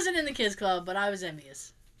 I wasn't in the kids club, but I was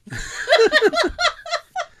envious.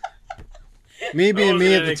 Me being wasn't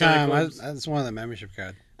me at in the any kind time, of I clubs. just wanted the membership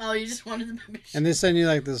card. Oh, you just wanted the membership. And they send you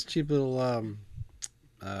like this cheap little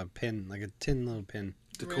pin, like a tin little pin.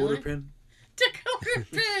 Decoder Really? pin. Dakota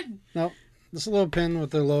pin. Just a little pin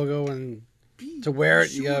with their logo, and to wear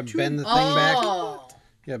it, you gotta bend the thing back. Oh,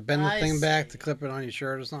 You gotta bend the I thing back see. to clip it on your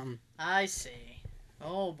shirt or something. I see.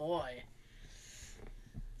 Oh boy.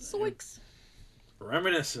 Zoinks.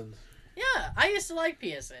 Reminiscing. Yeah, I used to like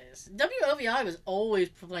PSAs. WLVI was always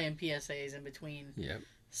playing PSAs in between Yep.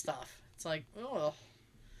 stuff. It's like, oh.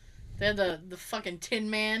 They had the fucking Tin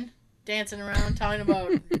Man dancing around talking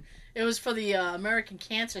about... It was for the American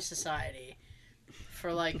Cancer Society.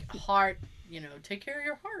 For, like, heart, take care of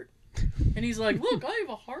your heart. And he's like, look, I have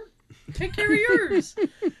a heart. Take care of yours.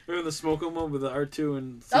 Remember the smoke one with the R2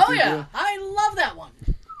 and Oh, C3PO? yeah. I love that one.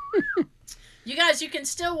 You guys, you can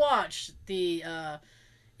still watch the...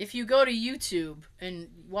 if you go to YouTube, and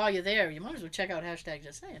while you're there, you might as well check out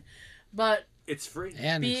 #JustSaying. But It's free.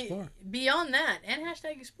 And explore. beyond that, and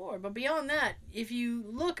 #Explore, but beyond that, if you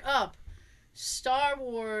look up Star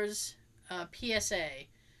Wars PSA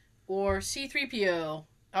or C-3PO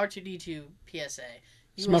R2-D2 PSA.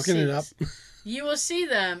 You will Smoking see it up. this. You will see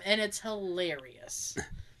them, and it's hilarious.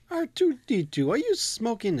 R2-D2, are you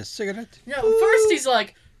smoking a cigarette? No, first he's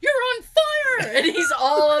like, "You're on fire!" And he's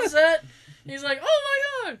all upset. He's like, "Oh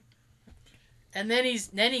my god!" And then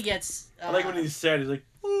he gets. I like when he's sad. He's like,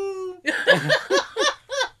 "Ooh."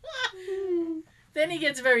 Then he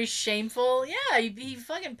gets very shameful. Yeah, he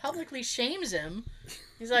fucking publicly shames him.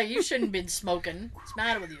 He's like, "You shouldn't have been smoking. What's the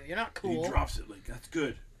matter with you? You're not cool." He drops it like, "That's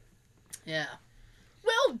good." Yeah.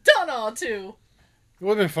 Well done, R2. It would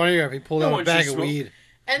have been funnier if he pulled No out a one bag should of smoke. weed.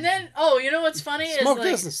 And then, oh, you know what's funny Smoke is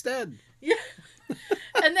like, this instead. yeah.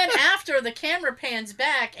 And then after the camera pans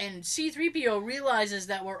back and C-3PO realizes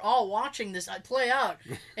that we're all watching this play out,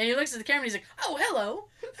 and he looks at the camera and he's like, "Oh, hello."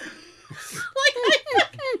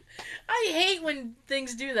 I hate when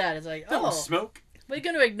things do that. It's like, Don't oh, smoke. we're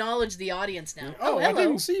going to acknowledge the audience now. Oh, I hello.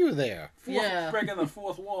 didn't see you there. Yeah. Breaking the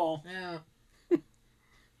fourth wall. Yeah.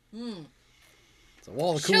 Hmm. It's a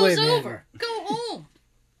wall of Show's Kool-Aid Man. over. Go home.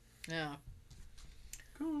 Yeah.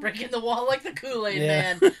 Breaking the wall like the Kool-Aid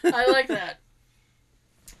Yeah. Man. I like that.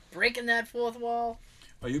 Breaking that fourth wall.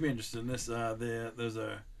 Oh, you'd be interested in this. There's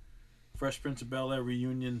a Fresh Prince of Bel-Air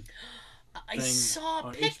reunion I thing saw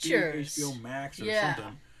on pictures. HBO Max or Yeah.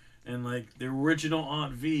 something. And like the original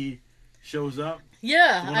Aunt V shows up.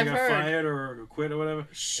 Yeah, The one I've that got heard. fired or quit or whatever.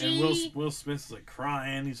 She. And Will Smith's like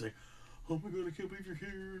crying. He's like, "Oh my god, I can't believe you're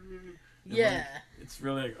here." And, Yeah. like, it's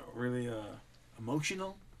really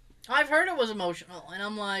emotional. I've heard it was emotional, and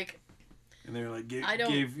I'm like, And they were like I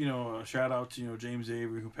don't- gave a shout out to James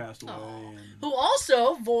Avery who passed away. Aw. And who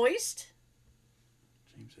also voiced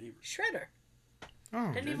James Avery. Shredder. Oh,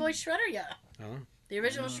 Didn't he didn't voice Shredder? Yeah. oh, The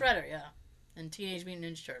original Yeah. Shredder, yeah. And Teenage Mutant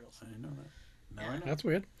Ninja Turtles. I didn't know that. Now Yeah. I know. that's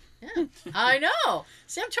weird. Yeah. I know.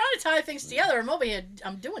 See, I'm trying to tie things together. I'm over here.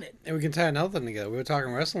 I'm doing it. And we can tie another thing together. We were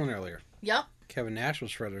talking wrestling earlier. Yep. Kevin Nash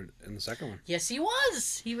was shredded in the second one. Yes, he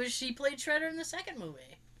was. She played Shredder in the second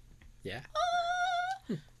movie. Yeah.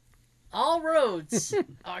 Ah. All roads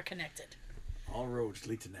are connected. All roads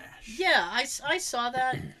lead to Nash. Yeah, I saw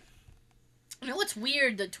that. You know what's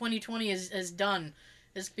weird that 2020 has done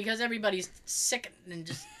is because everybody's sick and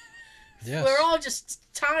just Yes. we're all just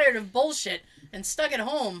tired of bullshit and stuck at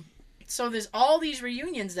home. So there's all these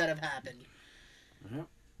reunions that have happened. Yep.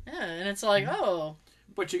 Yeah, and it's like, oh,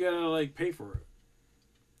 But you gotta like pay for it.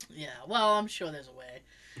 yeah. Well, I'm sure there's a way.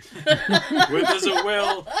 Where there's a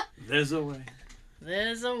will, there's a way.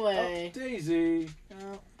 There's a Oh, way. Daisy.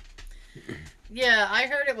 Oh. Yeah, I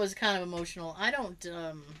heard it was kind of emotional. I don't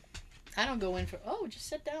go in for. Oh, just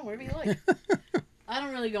sit down wherever you like. I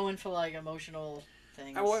don't really go in for like emotional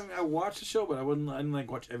things. I watched the show, but I didn't like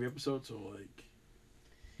watch every episode. So like,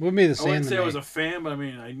 Would be the I same. wouldn't to say I me. was a fan, but I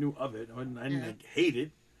mean I knew of it. I didn't Yeah. like hate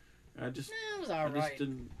it. I just It was I alright. just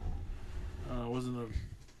didn't. Wasn't a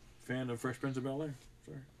fan of Fresh Prince of Bel-Air.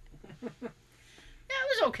 Sorry. Yeah,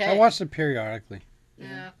 it was okay. I watched it periodically.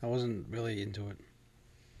 Yeah, I wasn't really into it.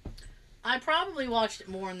 I probably watched it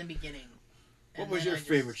more in the beginning. What And was then your I just-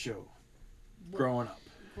 favorite show growing up?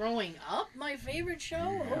 Growing up, my favorite show.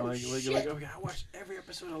 Yeah, Oh like shit! you're like, okay, I watched every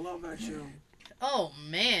episode. I love that show. Oh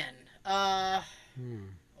man. Hmm.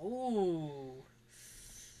 Ooh.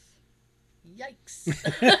 Yikes.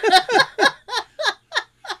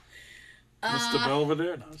 Mr.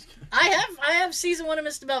 Belvedere. No, I was kidding. I have season 1 of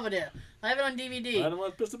Mr. Belvedere. I have it on DVD. I don't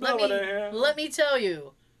want Mr. Let Belvedere here. me tell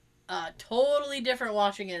you, totally different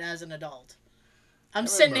watching it as an adult. I remember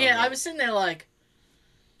was that. sitting there like,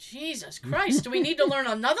 Jesus Christ, do we need to learn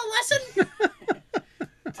another lesson?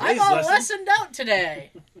 I'm Today's all lesson. lessoned out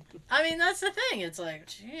today. I mean, that's the thing. It's like,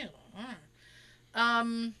 geez.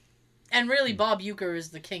 And really, Bob Uecker is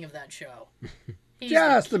the king of that show. He's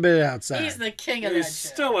Just a bit outside. He's the king of He's that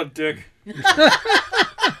show. still a dick. He's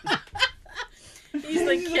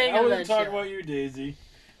the king I of wasn't that talking show. about you, Daisy.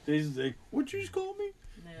 Daisy's like, what'd you just call me?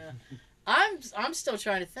 Yeah. I'm still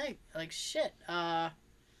trying to think. Like shit. I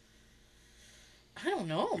don't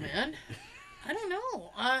know, man. I don't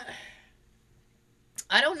know. I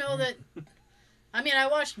don't know that. I mean, I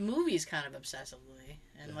watched movies kind of obsessively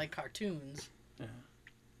and like cartoons. Yeah.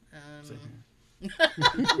 Same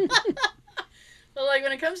But like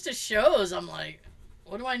when it comes to shows, I'm like,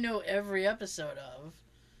 what do I know every episode of?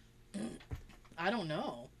 I don't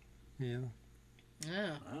know. Yeah. Yeah.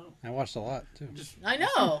 Wow. I watched a lot too. Just, I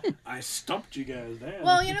know. I stumped you guys down.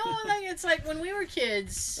 Well, you know, like it's like when we were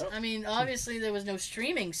kids. Oh. I mean, obviously there was no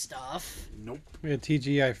streaming stuff. Nope. We had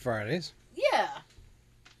TGI Fridays, Yeah.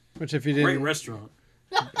 which if you Great didn't, restaurant.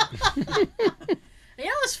 You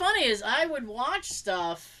know what's funny is I would watch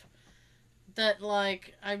stuff that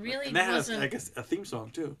like I really And that has, wasn't. I guess, a theme song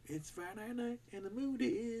too. It's Friday night and the mood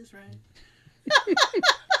is right.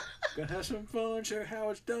 Gonna have some fun, show how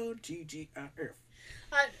it's done. TGIF.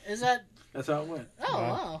 Is that? That's how it went. Oh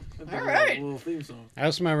Wow. wow! That's All a right. little theme song. I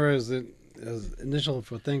just remember as initial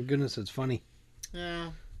for thank goodness it's funny. Yeah.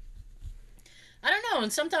 I don't know,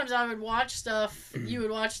 and sometimes I would watch stuff. You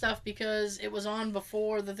would watch stuff because it was on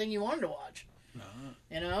before the thing you wanted to watch.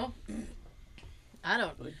 You know. I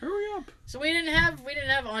don't. Like, hurry up. So we didn't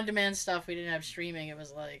have on-demand stuff. We didn't have streaming. It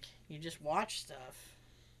was like you just watch stuff.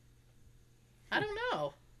 I don't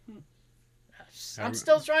know. I'm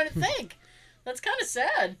still trying to think. That's kind of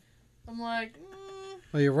sad. I'm like,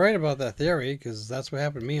 Well, you're right about that theory because that's what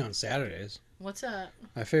happened to me on Saturdays. what's that?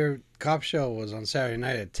 My favorite cop show was on Saturday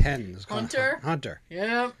night at 10. It was called Hunter? Hunter.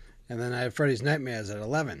 Yep. And then I had Freddy's Nightmares at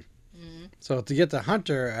 11. Mm. So to get to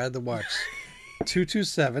Hunter, I had to watch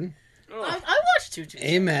 227, Oh, I watched 2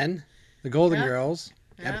 Amen, The Golden Yeah. Girls,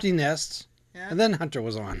 Yeah. Empty Nests, Yeah. and then Hunter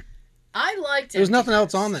was on. I liked it. There was nothing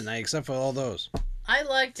else on that night except for all those. I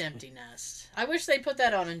liked Empty Nest. I wish they put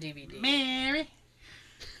that on DVD. Mary,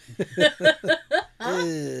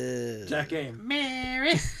 Jack Aim.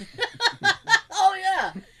 Mary. Oh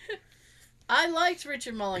yeah. I liked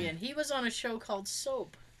Richard Mulligan. He was on a show called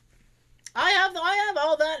Soap. I have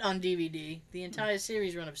all that on DVD. The entire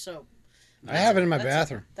series run of Soap. I have it in my That's a-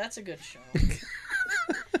 bathroom. That's a good show.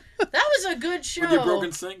 That was a good show. With your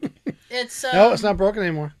broken sink. It's No, it's not broken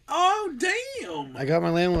anymore. Oh, damn. I got my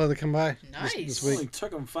landlord to come by Nice. this Only week.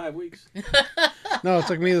 took him 5 weeks. No, it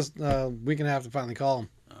took me this week and a half to finally call him.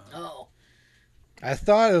 Oh I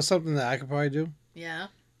thought it was something that I could probably do, yeah.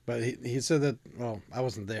 but he said that, well, I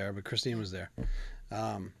wasn't there, but Christine was there.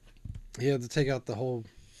 He had to take out the whole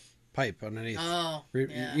pipe underneath. Oh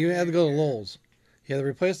yeah. You had to go to Lowell's. He had to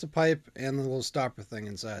replace the pipe and the little stopper thing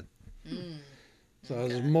inside. Mm. So it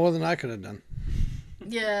Okay. was more than I could have done.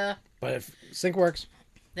 Yeah. But if sync works,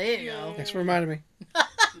 There you go. thanks for reminding me.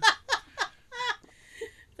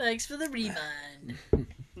 Thanks for the remind.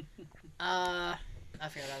 I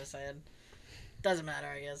forgot what I was saying. Doesn't matter,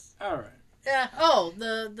 I guess. All right. Yeah. Oh,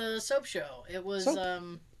 the soap show. It was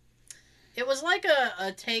Soap. it was like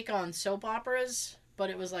a take on soap operas, but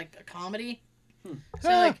it was like a comedy. So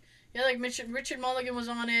Ah. like Richard Mulligan was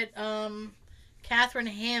on it. Catherine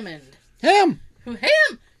Hammond, Him!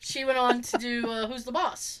 she went on to do Who's the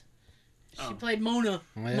Boss. She Oh. played Mona.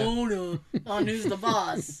 Oh, yeah. Mona on Who's the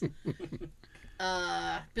Boss.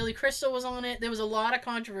 Billy Crystal was on it. There was a lot of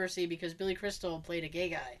controversy because Billy Crystal played a gay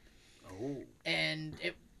guy, Oh. and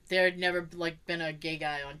there had never been a gay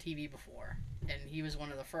guy on TV before, and he was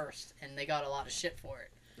one of the first, and they got a lot of shit for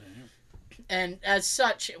it. Damn. And as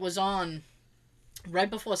such, it was on right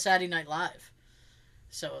before Saturday Night Live,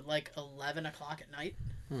 so at like 11 o'clock at night,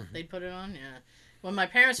 they'd put it on. Yeah, when my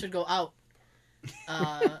parents would go out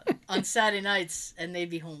on Saturday nights and they'd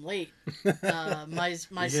be home late. My You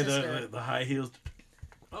hear sister. the high heels.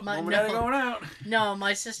 Oh, My- Mom and Dad are no. going out. No,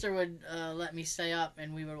 my sister would let me stay up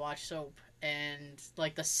and we would watch Soap. And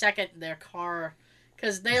like the second their car,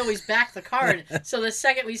 because they always back the car, in, so the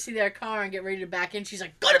second we see their car and get ready to back in, she's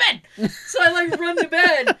like, "Go to bed!" So I like run to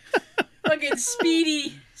bed, fucking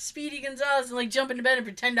Speedy Gonzalez, and like jump into bed and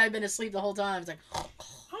pretend I've been asleep the whole time. It's like,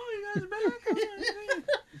 Oh, you guys are back.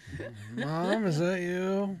 Mom, is that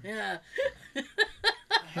you? yeah.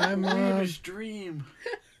 Hi, Mom. Weirdest dream.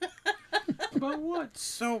 About what?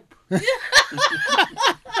 Soap. It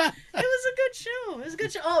was a good show. It was a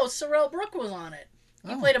good show. Oh, Sorrel Brook was on it.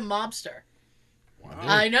 He Oh. played a mobster. Wow.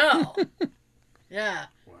 I know. Yeah.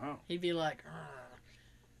 Wow. He'd be like, "Arr."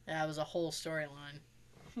 Yeah, it was a whole storyline.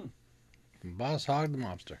 Boss Hog the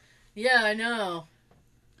Mobster. Yeah, I know.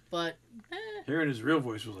 But, Hearing his real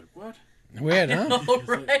voice was like, what? Weird, huh? no, It's like-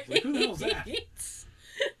 right? like, who the hell's that?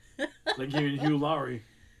 Like hearing Hugh Laurie.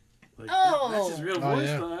 Like, Oh. that's his real Oh, voice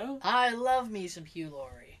yeah. style. I love me some Hugh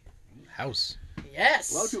Laurie. House.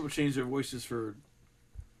 Yes. A lot of people change their voices for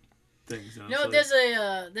things. You know, No,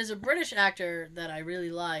 so there's a British actor that I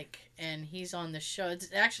really like, and he's on the show. It's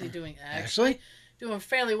actually doing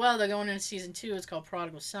fairly well. They're going into season 2. It's called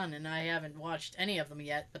Prodigal Son, and I haven't watched any of them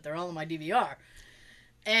yet, but they're all on my DVR.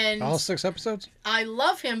 And All 6 episodes? I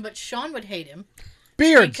love him, but Sean would hate him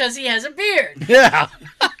Beard! because he has a beard. Yeah!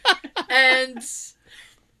 And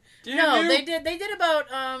Damn no, you. they did about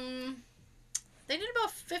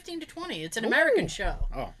 15 to 20. It's an American Ooh. show.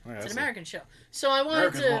 Oh, It's an American show. So I wanted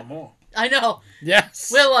Americans to. want more. I know.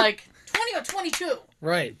 Yes! We're like 20 or 22.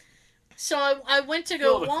 Right. So I went to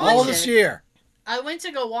Fill go the watch All it. this year. I went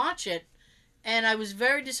to go watch it, And I was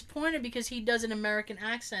very disappointed because he does an American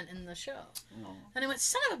accent in the show. Oh. And I went,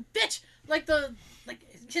 son of a bitch! Like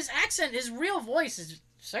his accent, his real voice is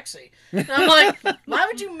sexy. And I'm like, why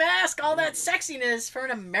would you mask all that sexiness for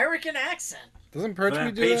an American accent? Doesn't For Pertwee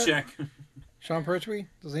that do that? paycheck. Sean Pertwee?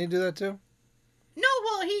 Doesn't he do that too? No,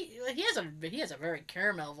 well, he has a very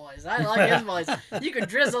caramel voice. I like his voice. You could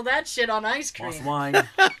drizzle that shit on ice Lost cream. wine.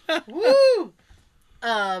 Woo! Go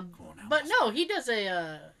on now. But no, he does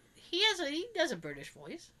a British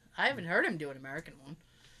voice. I haven't heard him do an American one.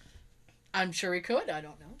 I'm sure he could. I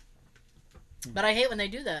don't know. But I hate when they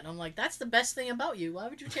do that. I'm like, that's the best thing about you. Why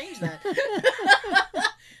would you change that?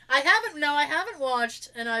 I haven't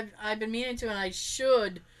watched, and I've been meaning to, and I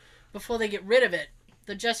should before they get rid of it.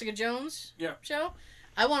 The Jessica Jones show.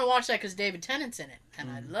 I want to watch that because David Tennant's in it, and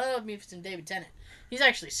I love me some David Tennant. He's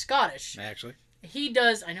actually Scottish. Actually. He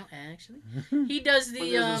does. I know. Actually, he does But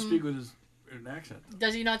he the. doesn't speak with an accent.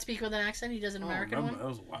 Does he not speak with an accent? He does an American remember. one. That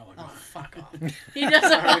was a while ago. Oh, fuck off. He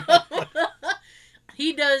does.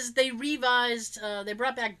 He does. They revised. They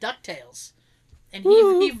brought back DuckTales, and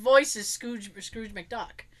he voices Scrooge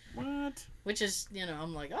McDuck, What? which is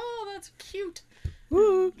I'm like, oh, that's cute.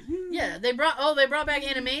 Woo. Yeah, they brought back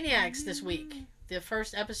Animaniacs this week. The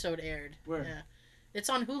first episode aired. Where? Yeah, it's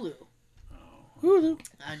on Hulu. Oh. Hulu.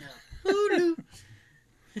 I know. Hulu.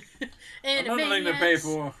 Another thing to pay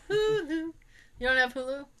for. Hulu. You don't have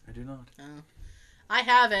Hulu? I do not. Oh. I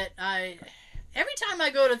have it. Every time I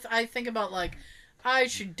go to, I think about like, I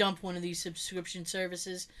should dump one of these subscription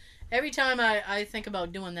services. Every time I think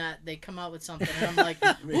about doing that, they come out with something, and I'm like,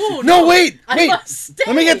 ooh, No, wait. I must stay.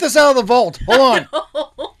 Let me get this out of the vault. Hold on.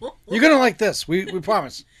 No. You're going to like this. We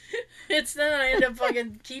promise. It's then I end up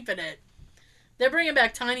fucking keeping it. They're bringing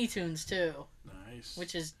back Tiny Toons too, Nice.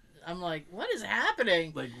 which is, I'm like, what is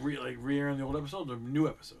happening? like re-airing the old episodes or new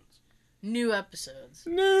episodes? New episodes.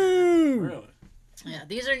 No. Really? Yeah,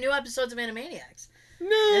 these are new episodes of Animaniacs.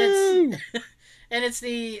 No. And it's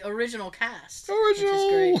the original cast. Original.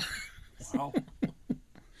 Which is great. Wow.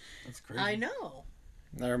 That's crazy. I know.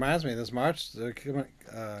 That reminds me, this March, they're coming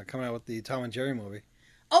out with the Tom and Jerry movie.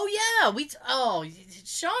 Oh yeah,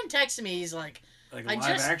 Sean texted me. He's like, Like I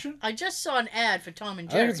live action? I just saw an ad for Tom and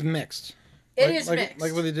I Jerry. think it's mixed. It is like, mixed.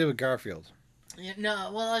 Like what they did with Garfield. Yeah,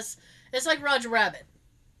 no, well, it's like Roger Rabbit.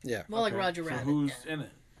 Yeah. More like Okay. Roger So Rabbit. who's yeah. in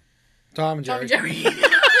it? Tom and Tom Jerry. and Jerry.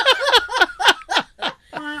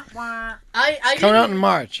 I Coming out in didn't-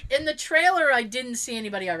 March. in the trailer. I didn't see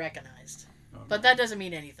anybody I recognized, Okay. but that doesn't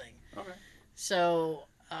mean anything. Okay. So,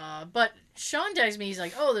 but Sean texted me. He's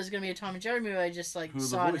like, "Oh, there's gonna be a Tom and Jerry movie. I just Who are the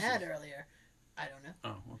saw an voices? ad earlier. I don't know."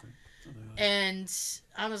 Oh, okay. Something like that. And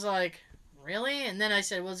I was like, "Really?" And then I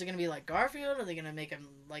said, "Was it gonna be like Garfield? Are they gonna make him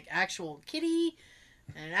like actual kitty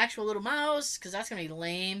and an actual little mouse? Because that's gonna be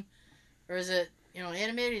lame. Or is it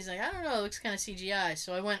animated?" He's like, "I don't know. It looks kind of CGI."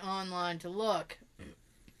 So I went online to look,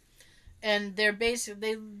 and they're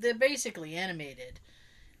basically animated.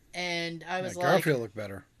 And I was like, Garfield looked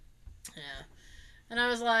better. yeah. And I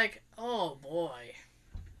was like, oh boy.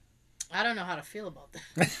 I don't know how to feel about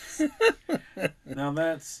that. Now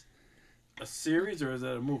that's a series or is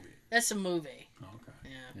that a movie? That's a movie. Oh, okay.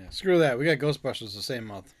 Yeah. Yeah, screw that. We got Ghostbusters the same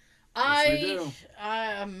month. Yes, we do. I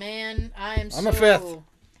am On the 5th.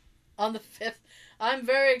 On the 5th. I'm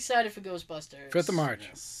very excited for Ghostbusters. 5th of March.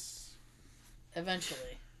 Yes.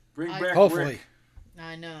 Eventually. Bring I- back Hopefully. Rick.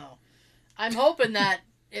 I know. I'm hoping that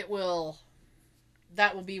that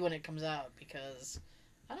will be when it comes out because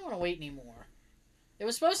I don't want to wait anymore. It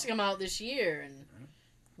was supposed to come out this year and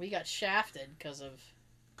we got shafted because of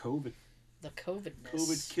COVID. the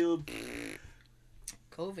COVIDness.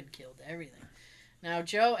 COVID killed everything. Now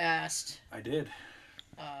Joe asked I did.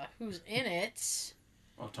 who's in it.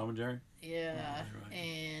 Oh, Tom and Jerry? Yeah. Oh, right.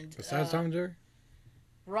 And Besides Tom and Jerry?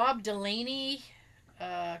 Rob Delaney.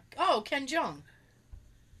 Ken Jeong.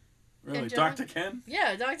 Really? John? Dr. Ken?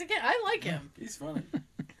 Yeah, Dr. Ken. I like him. He's funny.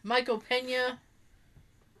 Michael Pena.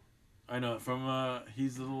 I know. From,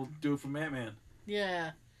 he's the little dude from Ant-Man.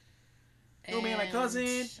 Yeah. Oh, man, my And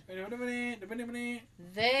cousin.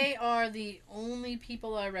 They are the only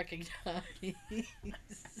people I recognize.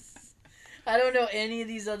 I don't know any of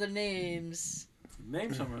these other names.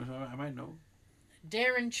 Name someone I might know.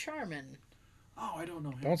 Darren Charman. Oh, I don't know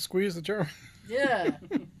him. Don't squeeze the germ. Yeah.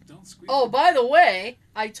 Don't squeeze. Oh, by the way,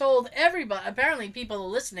 I told everybody, apparently people are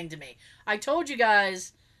listening to me. I told you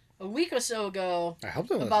guys a week or so ago I hope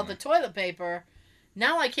they're about the listening. toilet paper.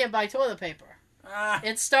 Now I can't buy toilet paper. Ah.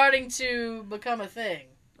 It's starting to become a thing.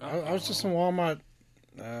 I was just in Walmart.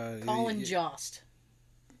 Colin Jost.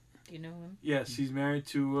 Do you know him? Yes, he's married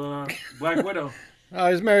to Black Widow. Oh,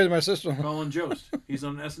 he's married to my sister. Colin Jost. He's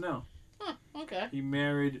on SNL. Huh, okay. He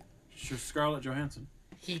married Scarlett Johansson.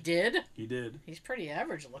 He did. He did. He's pretty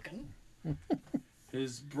average looking.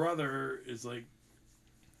 His brother is like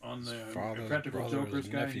on the Father's Practical brother, Jokers his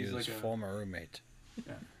guy. nephew, He's like his a former roommate.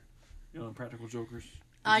 Practical Jokers.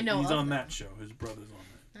 I know He's of on that. that show. His brother's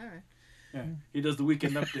on All right. that. Yeah. He does the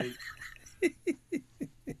weekend update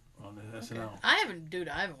on the SNL. I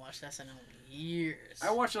haven't watched SNL in years.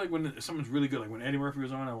 I watch it like when someone's really good. Like when Eddie Murphy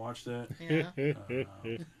was on, I watched that. Yeah.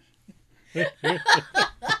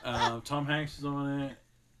 Tom Hanks is on it.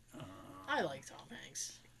 I like Tom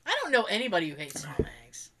Hanks. I don't know anybody who hates Tom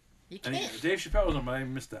Hanks. You I think can't. Dave Chappelle was on, but I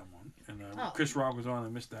missed that one. And Oh. Chris Rock was on, I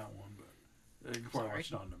missed that one. But you can probably Sorry.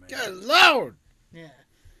 watch it on demand. Good Lord! Yeah.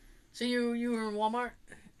 So you were in Walmart?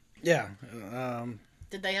 Yeah.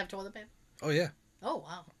 Did they have toilet paper? Oh yeah. Oh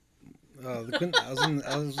wow.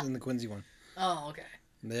 I was in the Quincy one. Oh okay.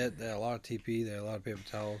 They had a lot of TP. They had a lot of paper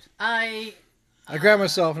towels. I grabbed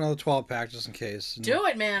myself another 12-pack just in case. And do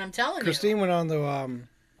it, man. I'm telling Christine went on to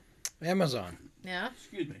Amazon. you. Yeah.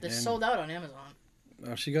 Excuse me. They're And- sold out on Amazon.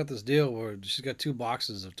 She got this deal where she's got 2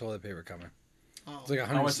 boxes of toilet paper coming. Oh. It's like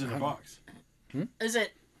How much is in the box? Is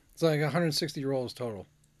it It's like 160 rolls total.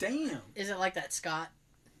 Damn. like that Scott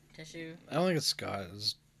tissue? I don't think it's Scott.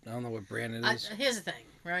 I don't know what brand it is. Here's the thing,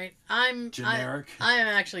 right? Generic. I am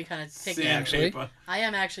actually kind of picky. Sandpaper. I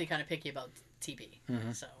am actually kind of picky about TP.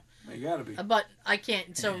 Mhm. So, You gotta be. but I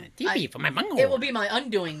can't. So TP for my bunghole. it will be my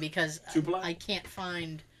undoing because Two-ply? I can't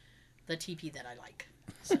find the TP that I like.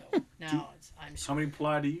 So now I'm How many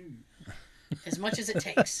ply do you? as much as it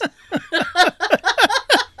takes.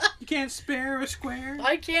 You can't spare a square.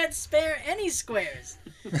 I can't spare any squares.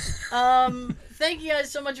 Thank you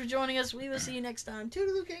guys so much for joining us. We will see you next time.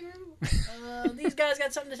 Toodaloo kangaroo. These guys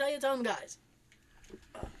got something to tell you. Tell them, guys.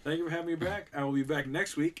 Thank you for having me back. I will be back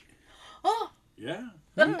next week. Oh, Yeah.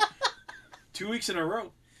 2 weeks in a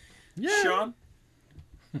row. Yeah. Sean.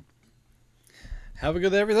 Have a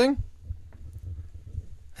good everything.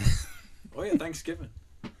 Oh yeah, Thanksgiving.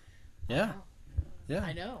 Yeah. I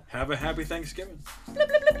Yeah. know. Have a happy Thanksgiving.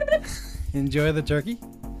 Enjoy the turkey.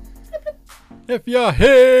 If you're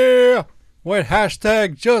here with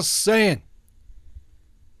hashtag just saying.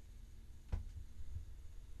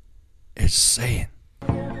 It's saying.